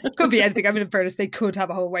 Yeah, could be anything. I mean, in fairness, they could have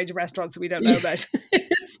a whole range of restaurants that we don't know about.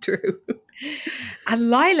 It's true. And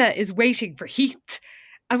Lila is waiting for Heath.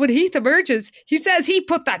 And when Heath emerges, he says he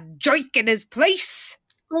put that joik in his place.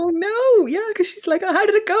 Oh no, yeah, because she's like, oh, how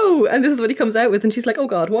did it go? And this is what he comes out with, and she's like, oh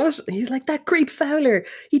God, what? And he's like, that creep Fowler,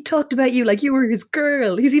 he talked about you like you were his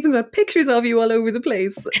girl. He's even got pictures of you all over the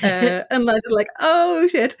place. And Lila's like, oh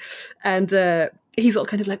shit. And he's all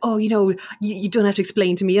kind of like, oh, you don't have to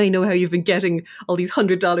explain to me. I know how you've been getting all these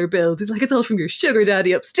 $100 bills. He's like, it's all from your sugar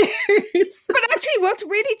daddy upstairs. But actually, what's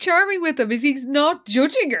really charming with him is he's not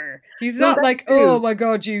judging her. He's not like, oh my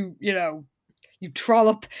God, you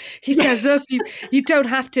trollop. He says, look, you don't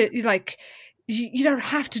have to, like, you don't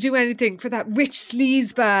have to do anything for that rich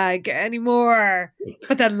sleaze bag anymore.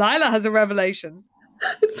 But then Lila has a revelation.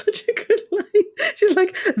 It's such a good line. She's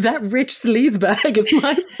like, that rich sleaze bag is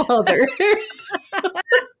my father.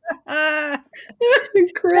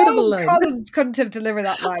 Incredible line. Collins couldn't have delivered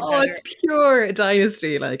that line better. It's pure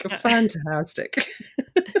dynasty, like fantastic.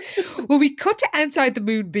 Well, we cut to outside the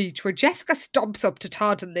Moon Beach, where Jessica stomps up to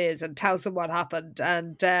Todd and Liz and tells them what happened.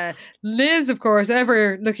 And Liz, of course,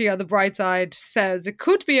 ever looking on the bright side, says it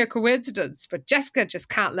could be a coincidence, but Jessica just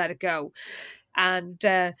can't let it go. And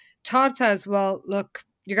Todd says, well, look,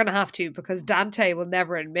 you're going to have to, because Dante will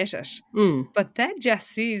never admit it. But then Jess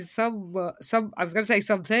sees some I was going to say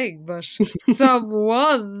something, but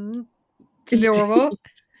someone plural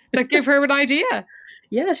that give her an idea.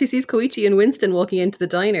 Yeah, she sees Koichi and Winston walking into the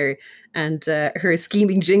diner, and her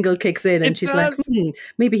scheming jingle kicks in, and she's like,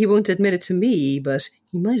 maybe he won't admit it to me, but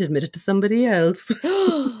he might admit it to somebody else.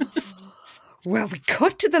 Well, we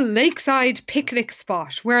cut to the lakeside picnic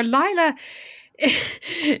spot, where Lila,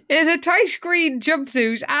 in a tight green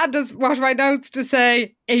jumpsuit, and as what my notes to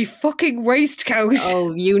say, a fucking waistcoat.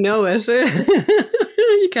 Oh, you know it.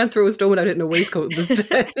 You can't throw a stone without hitting a waistcoat in this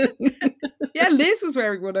town. Yeah, Liz was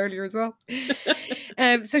wearing one earlier as well.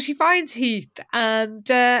 So she finds Heath, and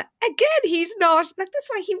again, he's not like, that's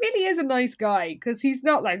why he really is a nice guy, because he's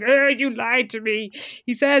not like, oh, you lied to me.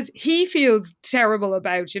 He says he feels terrible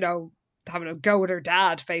about, having a go at her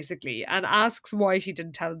dad, basically, and asks why she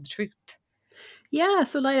didn't tell him the truth. Yeah,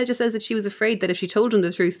 so Lila just says that she was afraid that if she told him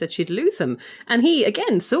the truth that she'd lose him. And he,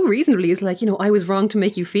 again, so reasonably is like, I was wrong to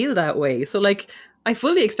make you feel that way. So like, I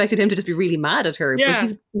fully expected him to just be really mad at her, but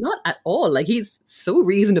he's not at all. Like, he's so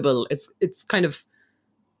reasonable. It's kind of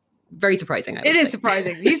very surprising. It is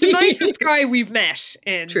surprising. He's the nicest guy we've met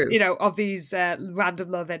in, of these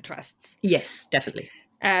random love interests. Yes, definitely.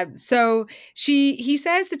 So he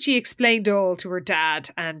says that she explained all to her dad,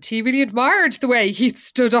 and he really admired the way Heath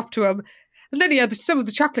stood up to him. And then he had some of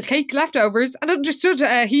the chocolate cake leftovers and understood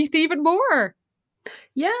Heath even more.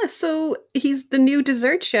 Yeah, so he's the new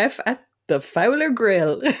dessert chef at the Fowler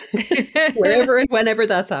Grill, wherever and whenever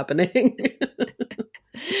that's happening.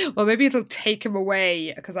 Well, maybe it'll take him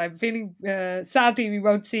away, because I'm feeling sadly we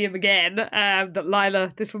won't see him again.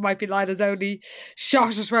 That this one might be Lila's only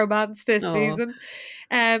shot at romance this season.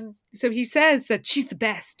 So he says that she's the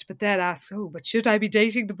best, but then asks, oh, but should I be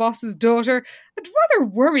dating the boss's daughter? And rather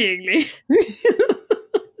worryingly,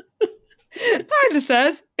 Lila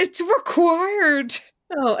says it's required.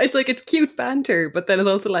 Oh, it's like it's cute banter, but then it's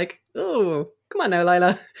also like, oh, come on now,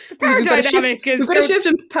 Lila. The power dynamic is we've got to shift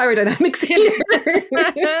in power dynamics here.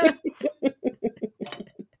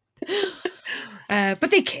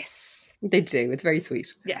 But they kiss. They do. It's very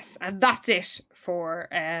sweet. Yes, and that's it for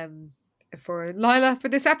Lila for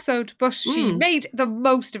this episode. But she made the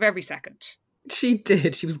most of every second. She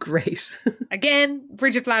did. She was great. Again,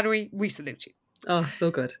 Bridget Flannery, we salute you. Oh,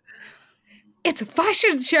 so good. It's a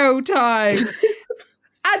fashion show time.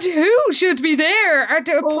 And who should be there at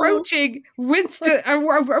approaching Winston,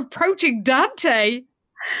 approaching Dante?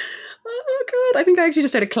 Oh God, I think I actually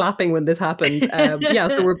just started clapping when this happened.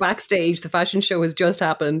 So we're backstage. The fashion show has just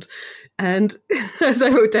happened. And as I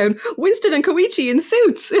wrote down, Winston and Koichi in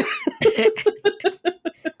suits.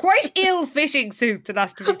 Quite ill-fitting suits, it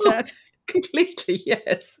has to be said. Completely,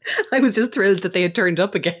 yes. I was just thrilled that they had turned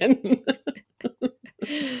up again.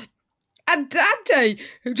 And Dante,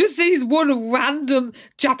 who just sees one random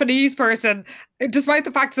Japanese person, despite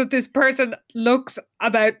the fact that this person looks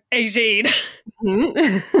about 18,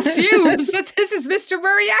 assumes that this is Mr.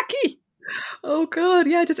 Moriaki. Oh God,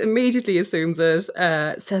 yeah, just immediately assumes it.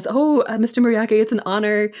 Says, Mr. Moriaki, it's an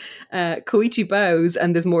honor. Koichi bows,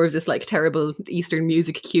 and there's more of this like terrible Eastern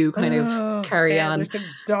music cue kind of carry on. There's some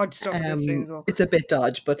dodge stuff in this scene as well. It's a bit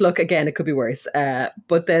dodge, but look, again, it could be worse.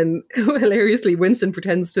 But then, hilariously, Winston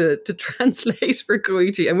pretends to translate for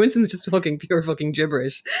Koichi, and Winston's just talking pure fucking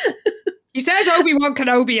gibberish. He says Obi-Wan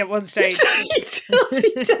Kenobi at one stage. He does.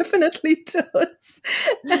 He definitely does.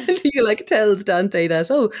 And he tells Dante that,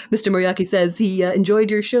 Mr. Moriaki says he enjoyed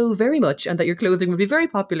your show very much and that your clothing would be very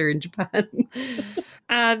popular in Japan.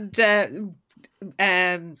 And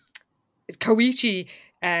Koichi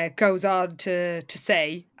goes on to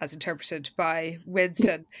say, as interpreted by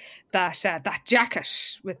Winston, that that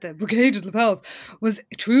jacket with the brocaded lapels was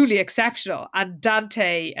truly exceptional. And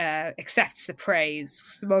Dante accepts the praise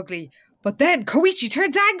smugly. But then Koichi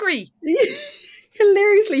turns angry.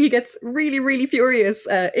 Hilariously, he gets really, really furious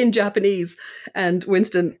in Japanese. And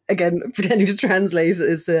Winston, again, pretending to translate,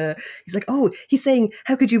 is he's like, he's saying,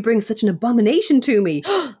 how could you bring such an abomination to me?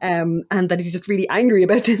 And that he's just really angry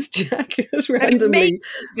about this jacket randomly.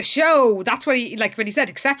 The show, that's what he, when he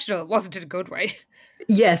said exceptional, it wasn't in a good way.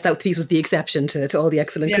 Yes, that piece was the exception to all the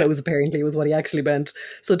excellent clothes, apparently, was what he actually meant.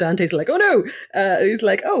 So Dante's like, oh no. He's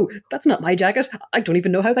like, that's not my jacket. I don't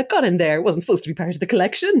even know how that got in there. It wasn't supposed to be part of the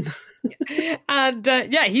collection. And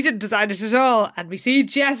he didn't design it at all. And we see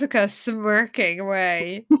Jessica smirking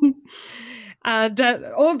away. And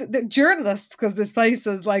all the journalists, because this place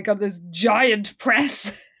is on this giant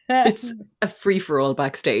press. It's a free-for-all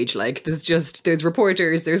backstage. There's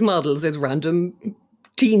reporters, there's models, there's random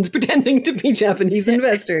teens pretending to be Japanese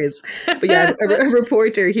investors. But yeah, a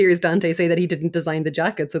reporter hears Dante say that he didn't design the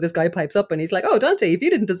jacket. So this guy pipes up and he's like, Dante, if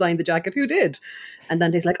you didn't design the jacket, who did? And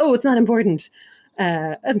Dante's like, it's not important.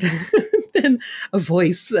 And then a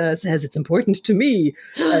voice says it's important to me.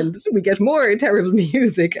 And we get more terrible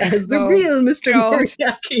music as the real Mr.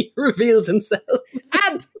 Moriaki reveals himself.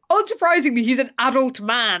 And unsurprisingly, he's an adult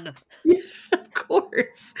man. Yeah, of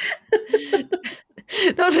course.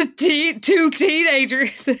 Not two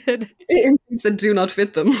teenagers. That do not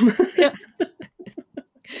fit them. Yeah.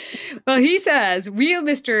 Well, he says, real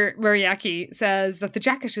Mr. Moriaki says that the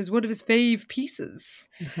jacket is one of his fave pieces.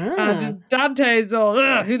 And Dante's all,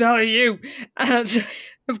 who the hell are you? And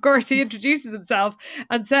of course, he introduces himself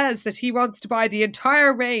and says that he wants to buy the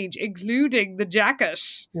entire range, including the jacket.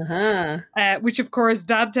 Which, of course,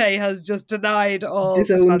 Dante has just denied all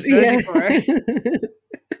responsibility for.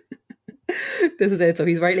 This is it. So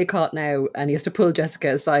he's rightly caught now and he has to pull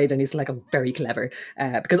Jessica aside and he's like, very clever.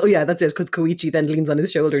 Because, that's it. Because Koichi then leans on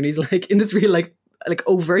his shoulder and he's like, in this real,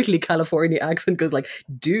 overtly California accent, goes like,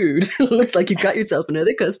 dude, looks like you got yourself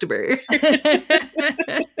another customer.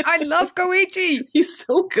 I love Koichi. He's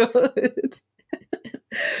so good.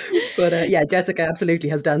 But Jessica absolutely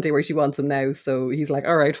has Dante where she wants him now. So he's like,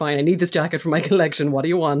 all right, fine, I need this jacket for my collection. What do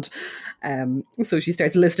you want? So she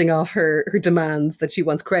starts listing off her demands that she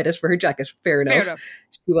wants credit for her jacket. Fair enough.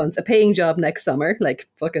 She wants a paying job next summer,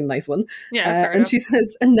 fucking nice one. Yeah, fair and enough. She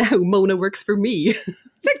says, and now Mona works for me.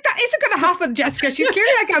 It's like, that isn't going to happen, Jessica. She's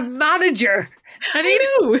clearly like a manager.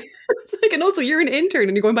 I know. It's and also you're an intern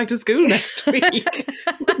and you're going back to school next week.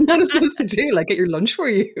 What's Mona supposed to do? Get your lunch for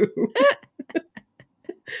you?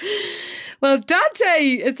 Well,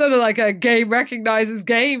 Dante, it's sort of like a game recognizes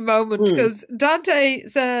game moment because Dante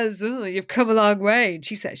says, you've come a long way. And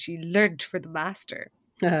she says she learnt for the master.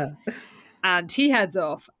 And he heads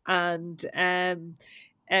off and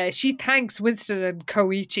she thanks Winston and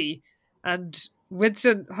Koichi and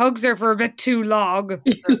Winston hugs her for a bit too long. A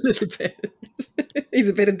little bit. He's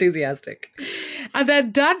a bit enthusiastic. And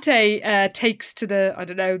then Dante takes to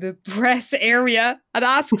the press area and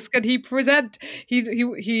asks, can he present?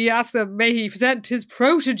 He asks them, may he present his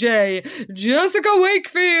protege, Jessica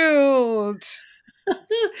Wakefield.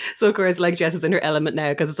 So of course, like, Jess is in her element now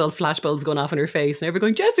because it's all flashbulbs going off in her face and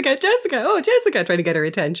everyone going, Jessica, oh Jessica, trying to get her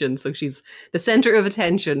attention. So she's the centre of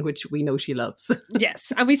attention, which we know she loves.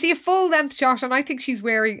 Yes, and we see a full length shot, and I think she's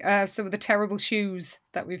wearing some of the terrible shoes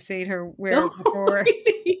that we've seen her wear before.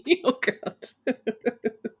 Really? Oh God.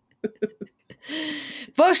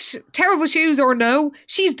 But terrible shoes or no,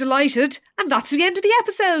 she's delighted, and that's the end of the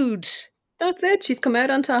episode. That's it. She's come out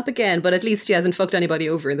on top again, but at least she hasn't fucked anybody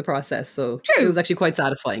over in the process. So True. It was actually quite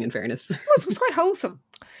satisfying, in fairness. It was quite wholesome.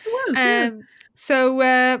 It was, yeah. So,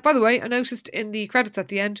 by the way, I noticed in the credits at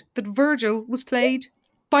the end that Virgil was played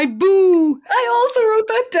by Boo. I also wrote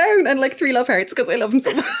that down, and like 3 love hearts because I love him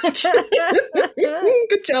so much.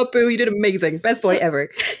 Good job, Boo. You did amazing. Best boy ever.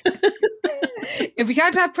 If we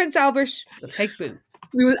can't have Prince Albert, we'll take Boo.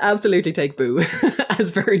 We will absolutely take Boo as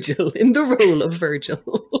Virgil, in the role of Virgil.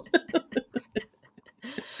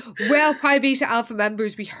 Well, Pi Beta Alpha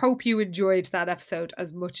members, we hope you enjoyed that episode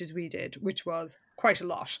as much as we did, which was quite a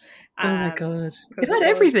lot. Oh my God. It had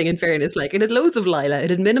everything, in fairness. Like, it had loads of Lila.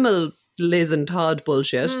 It had minimal Liz and Todd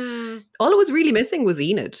bullshit. All it was really missing was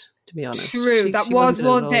Enid, to be honest. True, that she was wasn't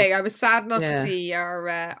one thing. I was sad not to see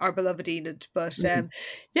our beloved Enid, but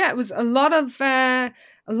it was a lot of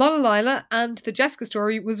Lila, and the Jessica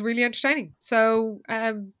story was really entertaining. So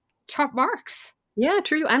top marks. Yeah,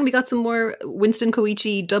 true. And we got some more Winston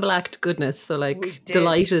Koichi double act goodness. So, like,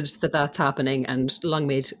 delighted that that's happening, and long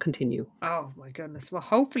may it continue. Oh my goodness. Well,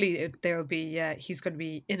 hopefully there'll be he's going to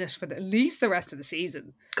be in it for at least the rest of the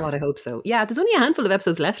season. God, I hope so. Yeah, there's only a handful of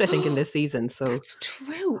episodes left, I think, in this season. So that's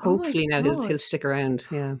true. Hopefully now he'll stick around.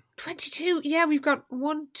 Yeah. 22. Yeah, we've got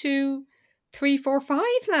 1, 2, 3, 4, 5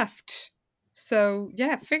 left. So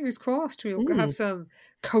yeah, fingers crossed we'll have some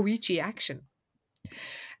Koichi action.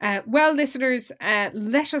 Well, listeners,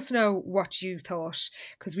 let us know what you thought,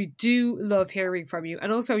 because we do love hearing from you.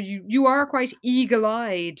 And also, you are quite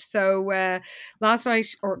eagle-eyed. So last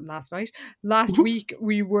week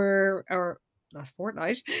we were, or last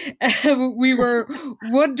fortnight, we were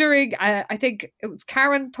wondering, I think it was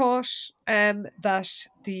Karen thought that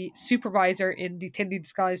the supervisor in the Thinly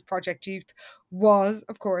Disguised Project Youth was,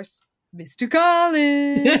 of course, Mr.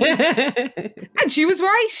 Collins. And she was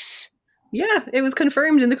right. Yeah, it was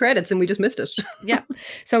confirmed in the credits and we just missed it. Yeah.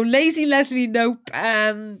 So Lazy Leslie Nope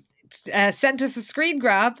sent us a screen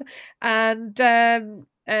grab and said,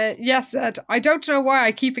 I don't know why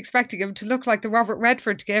I keep expecting him to look like the Robert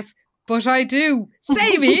Redford gif, but I do.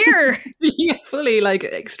 Same here. Yeah, fully, like,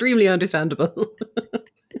 extremely understandable.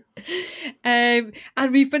 And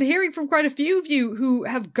we've been hearing from quite a few of you who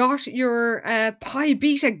have got your Pi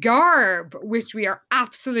Beta garb, which we are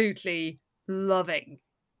absolutely loving.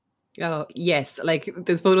 Oh, yes. Like,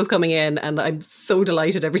 there's photos coming in and I'm so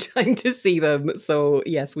delighted every time to see them. So,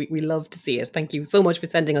 yes, we love to see it. Thank you so much for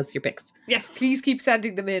sending us your pics. Yes, please keep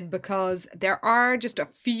sending them in, because there are just a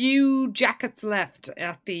few jackets left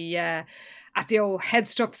at the old Head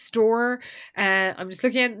Stuff store. I'm just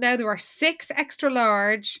looking at it now. There are 6 extra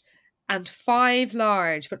large and 5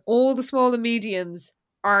 large, but all the small and mediums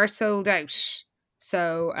are sold out.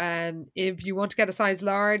 So if you want to get a size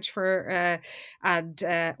large or an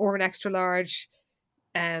extra large,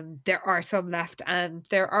 there are some left, and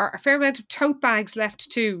there are a fair amount of tote bags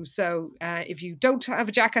left too. So if you don't have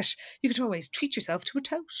a jacket, you could always treat yourself to a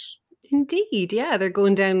tote. Indeed, yeah, they're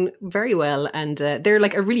going down very well, and they're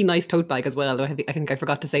like a really nice tote bag as well. I think I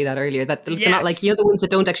forgot to say that earlier. That they're not like, the ones that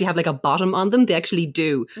don't actually have like a bottom on them. They actually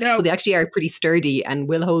do. No. So they actually are pretty sturdy and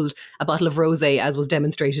will hold a bottle of rosé, as was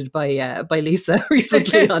demonstrated by Lisa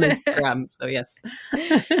recently on Instagram. So yes.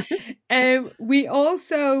 We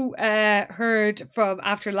also heard from,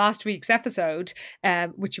 after last week's episode,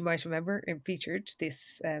 which you might remember, featured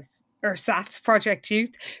this SATS Project Youth,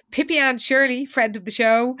 Pippi Ann Shirley, friend of the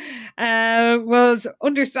show, was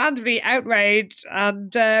understandably outraged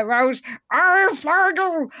and wrote,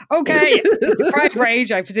 Virgil! Okay, it's a cry of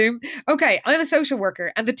rage, I presume. Okay, I'm a social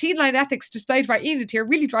worker, and the teen line ethics displayed by Enid here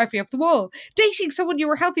really drive me off the wall. Dating someone you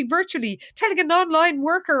were helping virtually, telling an online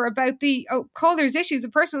worker about the caller's issues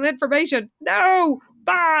and personal information. No!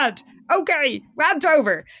 Bad! Okay, rant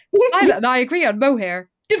over. Lila and I agree on mohair.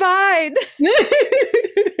 Divine!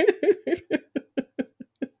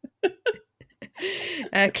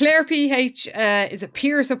 Claire PH is a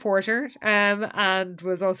peer supporter and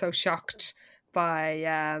was also shocked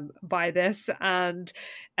by this. And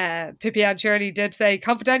Pippi and Shirley did say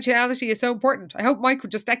confidentiality is so important. I hope Mike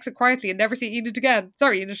would just exit quietly and never see Enid again.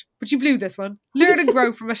 Sorry, Enid, but you blew this one. Learn and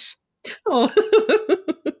grow from it. Oh.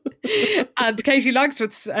 And Katie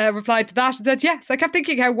Longswith replied to that and said, yes, I kept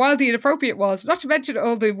thinking how wildly inappropriate it was, not to mention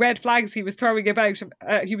all the red flags he was throwing about.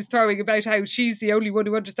 He was throwing about how she's the only one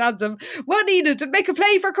who understands him. One Enid and make a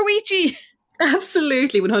play for Koichi.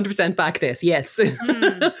 Absolutely, 100% back this, yes.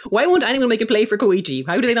 Why won't anyone make a play for Koichi?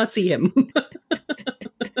 How do they not see him?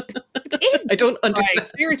 I don't understand.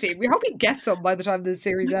 Right, seriously, we hope he gets some by the time this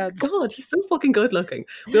series ends. God, he's so fucking good looking.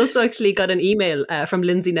 We also actually got an email from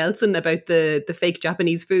Lindsay Nelson about the fake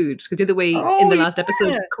Japanese food. Because the other way in the last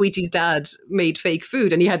episode, Koichi's dad made fake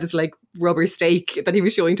food and he had this like rubber steak that he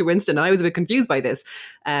was showing to Winston. And I was a bit confused by this.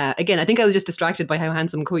 Again, I think I was just distracted by how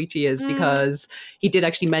handsome Koichi is because he did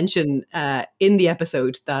actually mention in the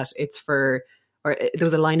episode that it's for... or there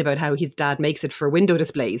was a line about how his dad makes it for window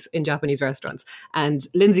displays in Japanese restaurants. And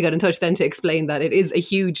Lindsay got in touch then to explain that it is a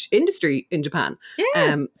huge industry in Japan.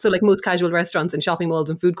 Yeah. So like most casual restaurants and shopping malls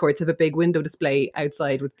and food courts have a big window display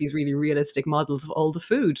outside with these really realistic models of all the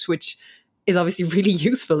food, which is obviously really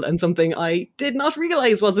useful and something I did not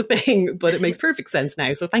realise was a thing, but it makes perfect sense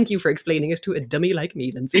now. So thank you for explaining it to a dummy like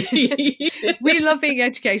me, Lindsay. We love being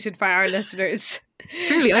educated by our listeners.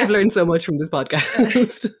 Truly, I've learned so much from this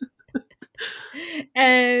podcast.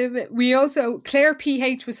 We also, Claire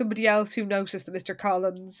PH was somebody else who noticed that Mr.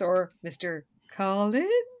 Collins or Mr. Collins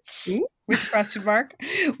with question mark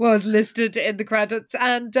was listed in the credits,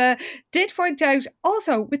 and did point out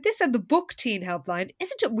also with this and the book teen helpline,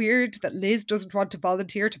 isn't it weird that Liz doesn't want to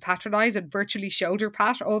volunteer to patronise and virtually shoulder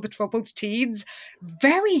pat all the troubled teens?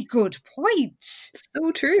 Very good point.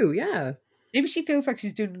 So true, yeah. Maybe she feels like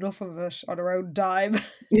she's doing enough of it on her own dime.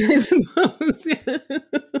 I suppose, yeah.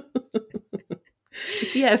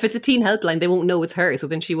 So yeah, if it's a teen helpline, they won't know it's her, so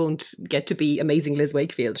then she won't get to be amazing Liz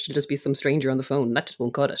Wakefield. She'll just be some stranger on the phone. That just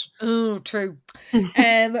won't cut it. Oh, true.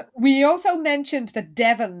 We also mentioned that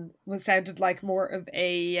Devon sounded like more of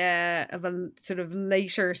a sort of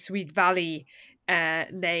later Sweet Valley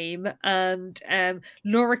name, and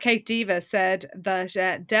Laura Kate Diva said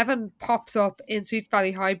that Devon pops up in Sweet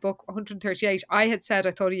Valley High book 138. I had said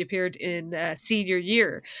I thought he appeared in senior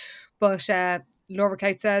year, but Laura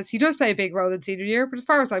Kate says he does play a big role in senior year, but as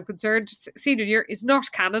far as I'm concerned, senior year is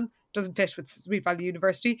not canon, doesn't fit with Sweet Valley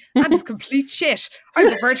University, and is complete shit. I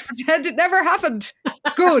prefer to pretend it never happened.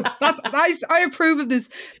 Good. That's nice. I approve of this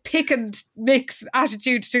pick and mix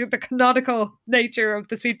attitude to the canonical nature of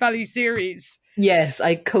the Sweet Valley series. Yes,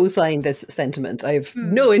 I co-sign this sentiment. I have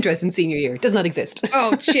no interest in senior year. It does not exist.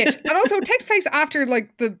 Oh, shit. And also it takes place after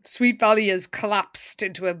like the Sweet Valley is collapsed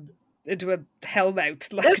into a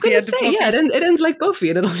hellmouth. Like I was going to say, yeah, it ends like Buffy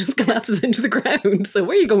and it all just collapses into the ground. So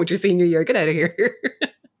where are you going with your senior year? Get out of here.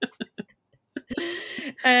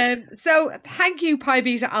 So thank you, Pi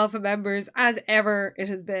Beta Alpha members. As ever, it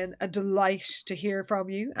has been a delight to hear from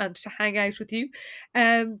you and to hang out with you.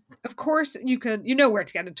 Of course, you know where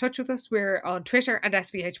to get in touch with us. We're on Twitter and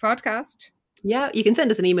SVH Podcast. Yeah, you can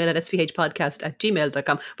send us an email at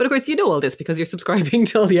svhpodcast@gmail.com. But of course, you know all this because you're subscribing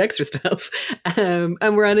to all the extra stuff. And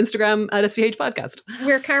we're on Instagram at SVH Podcast.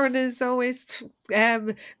 Where Karen is always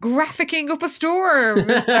graphicking up a storm.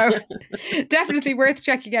 So definitely worth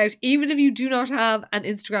checking out, even if you do not have an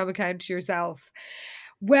Instagram account yourself.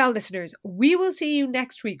 Well, listeners, we will see you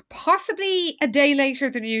next week, possibly a day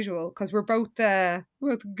later than usual, because we're both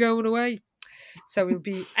going away. So we'll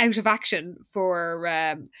be out of action for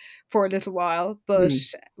a little while, but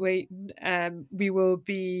we will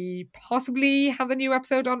be possibly have a new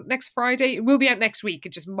episode on next Friday. It will be out next week.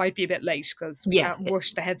 It just might be a bit late because we can't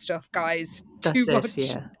mush the head stuff, guys. Too much.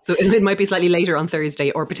 Yeah. So it might be slightly later on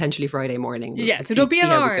Thursday or potentially Friday morning. So don't be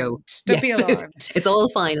alarmed. Don't be alarmed. It's all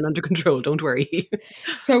fine and under control. Don't worry.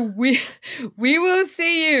 So we will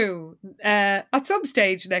see you at some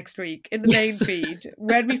stage next week in the main feed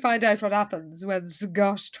when we find out what happens when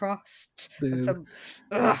Scott Trost and some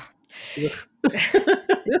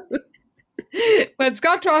when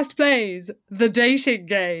Scott Trost plays the dating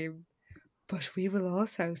game. But we will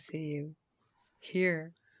also see you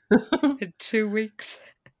here in 2 weeks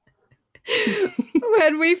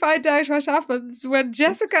when we find out what happens when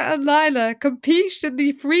Jessica and Lila compete in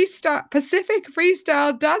the Pacific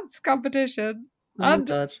freestyle dance competition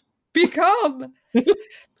become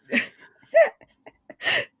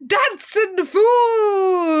dancing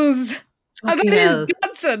fools. And that is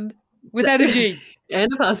dancing with energy.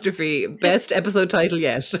 End apostrophe. Best episode title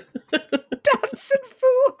yet. Dancing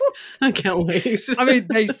fools. I can't wait. I mean,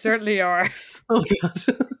 they certainly are. Oh God.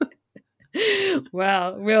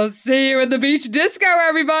 Well, we'll see you in the beach disco,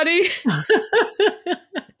 everybody.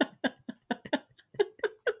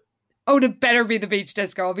 Oh, it better be the beach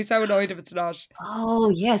disco. I'll be so annoyed if it's not. Oh,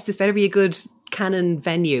 yes. This better be a good canon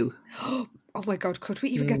venue. Oh my God. Could we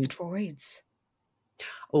even get the droids?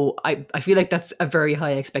 Oh, I feel like that's a very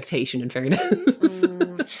high expectation, in fairness.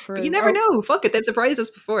 True. But you never know. Fuck it. They've surprised us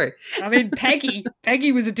before. I mean, Peggy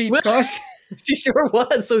was a deep cut. She sure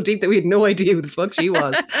was so deep that we had no idea who the fuck she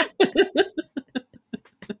was.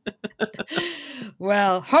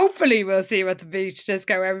 Well, hopefully we'll see you at the beach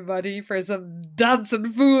disco, everybody, for some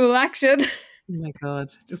dancing fool action. Oh my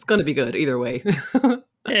God. It's going to be good either way.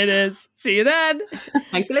 It is. See you then.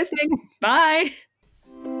 Thanks for listening. Bye.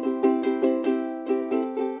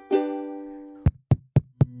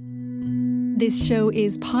 This show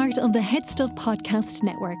is part of the Head Stuff Podcast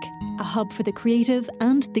Network, a hub for the creative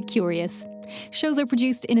and the curious. Shows are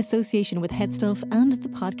produced in association with Head Stuff and the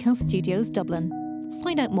Podcast Studios Dublin.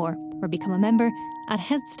 Find out more or become a member at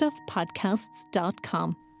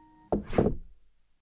headstuffpodcasts.com.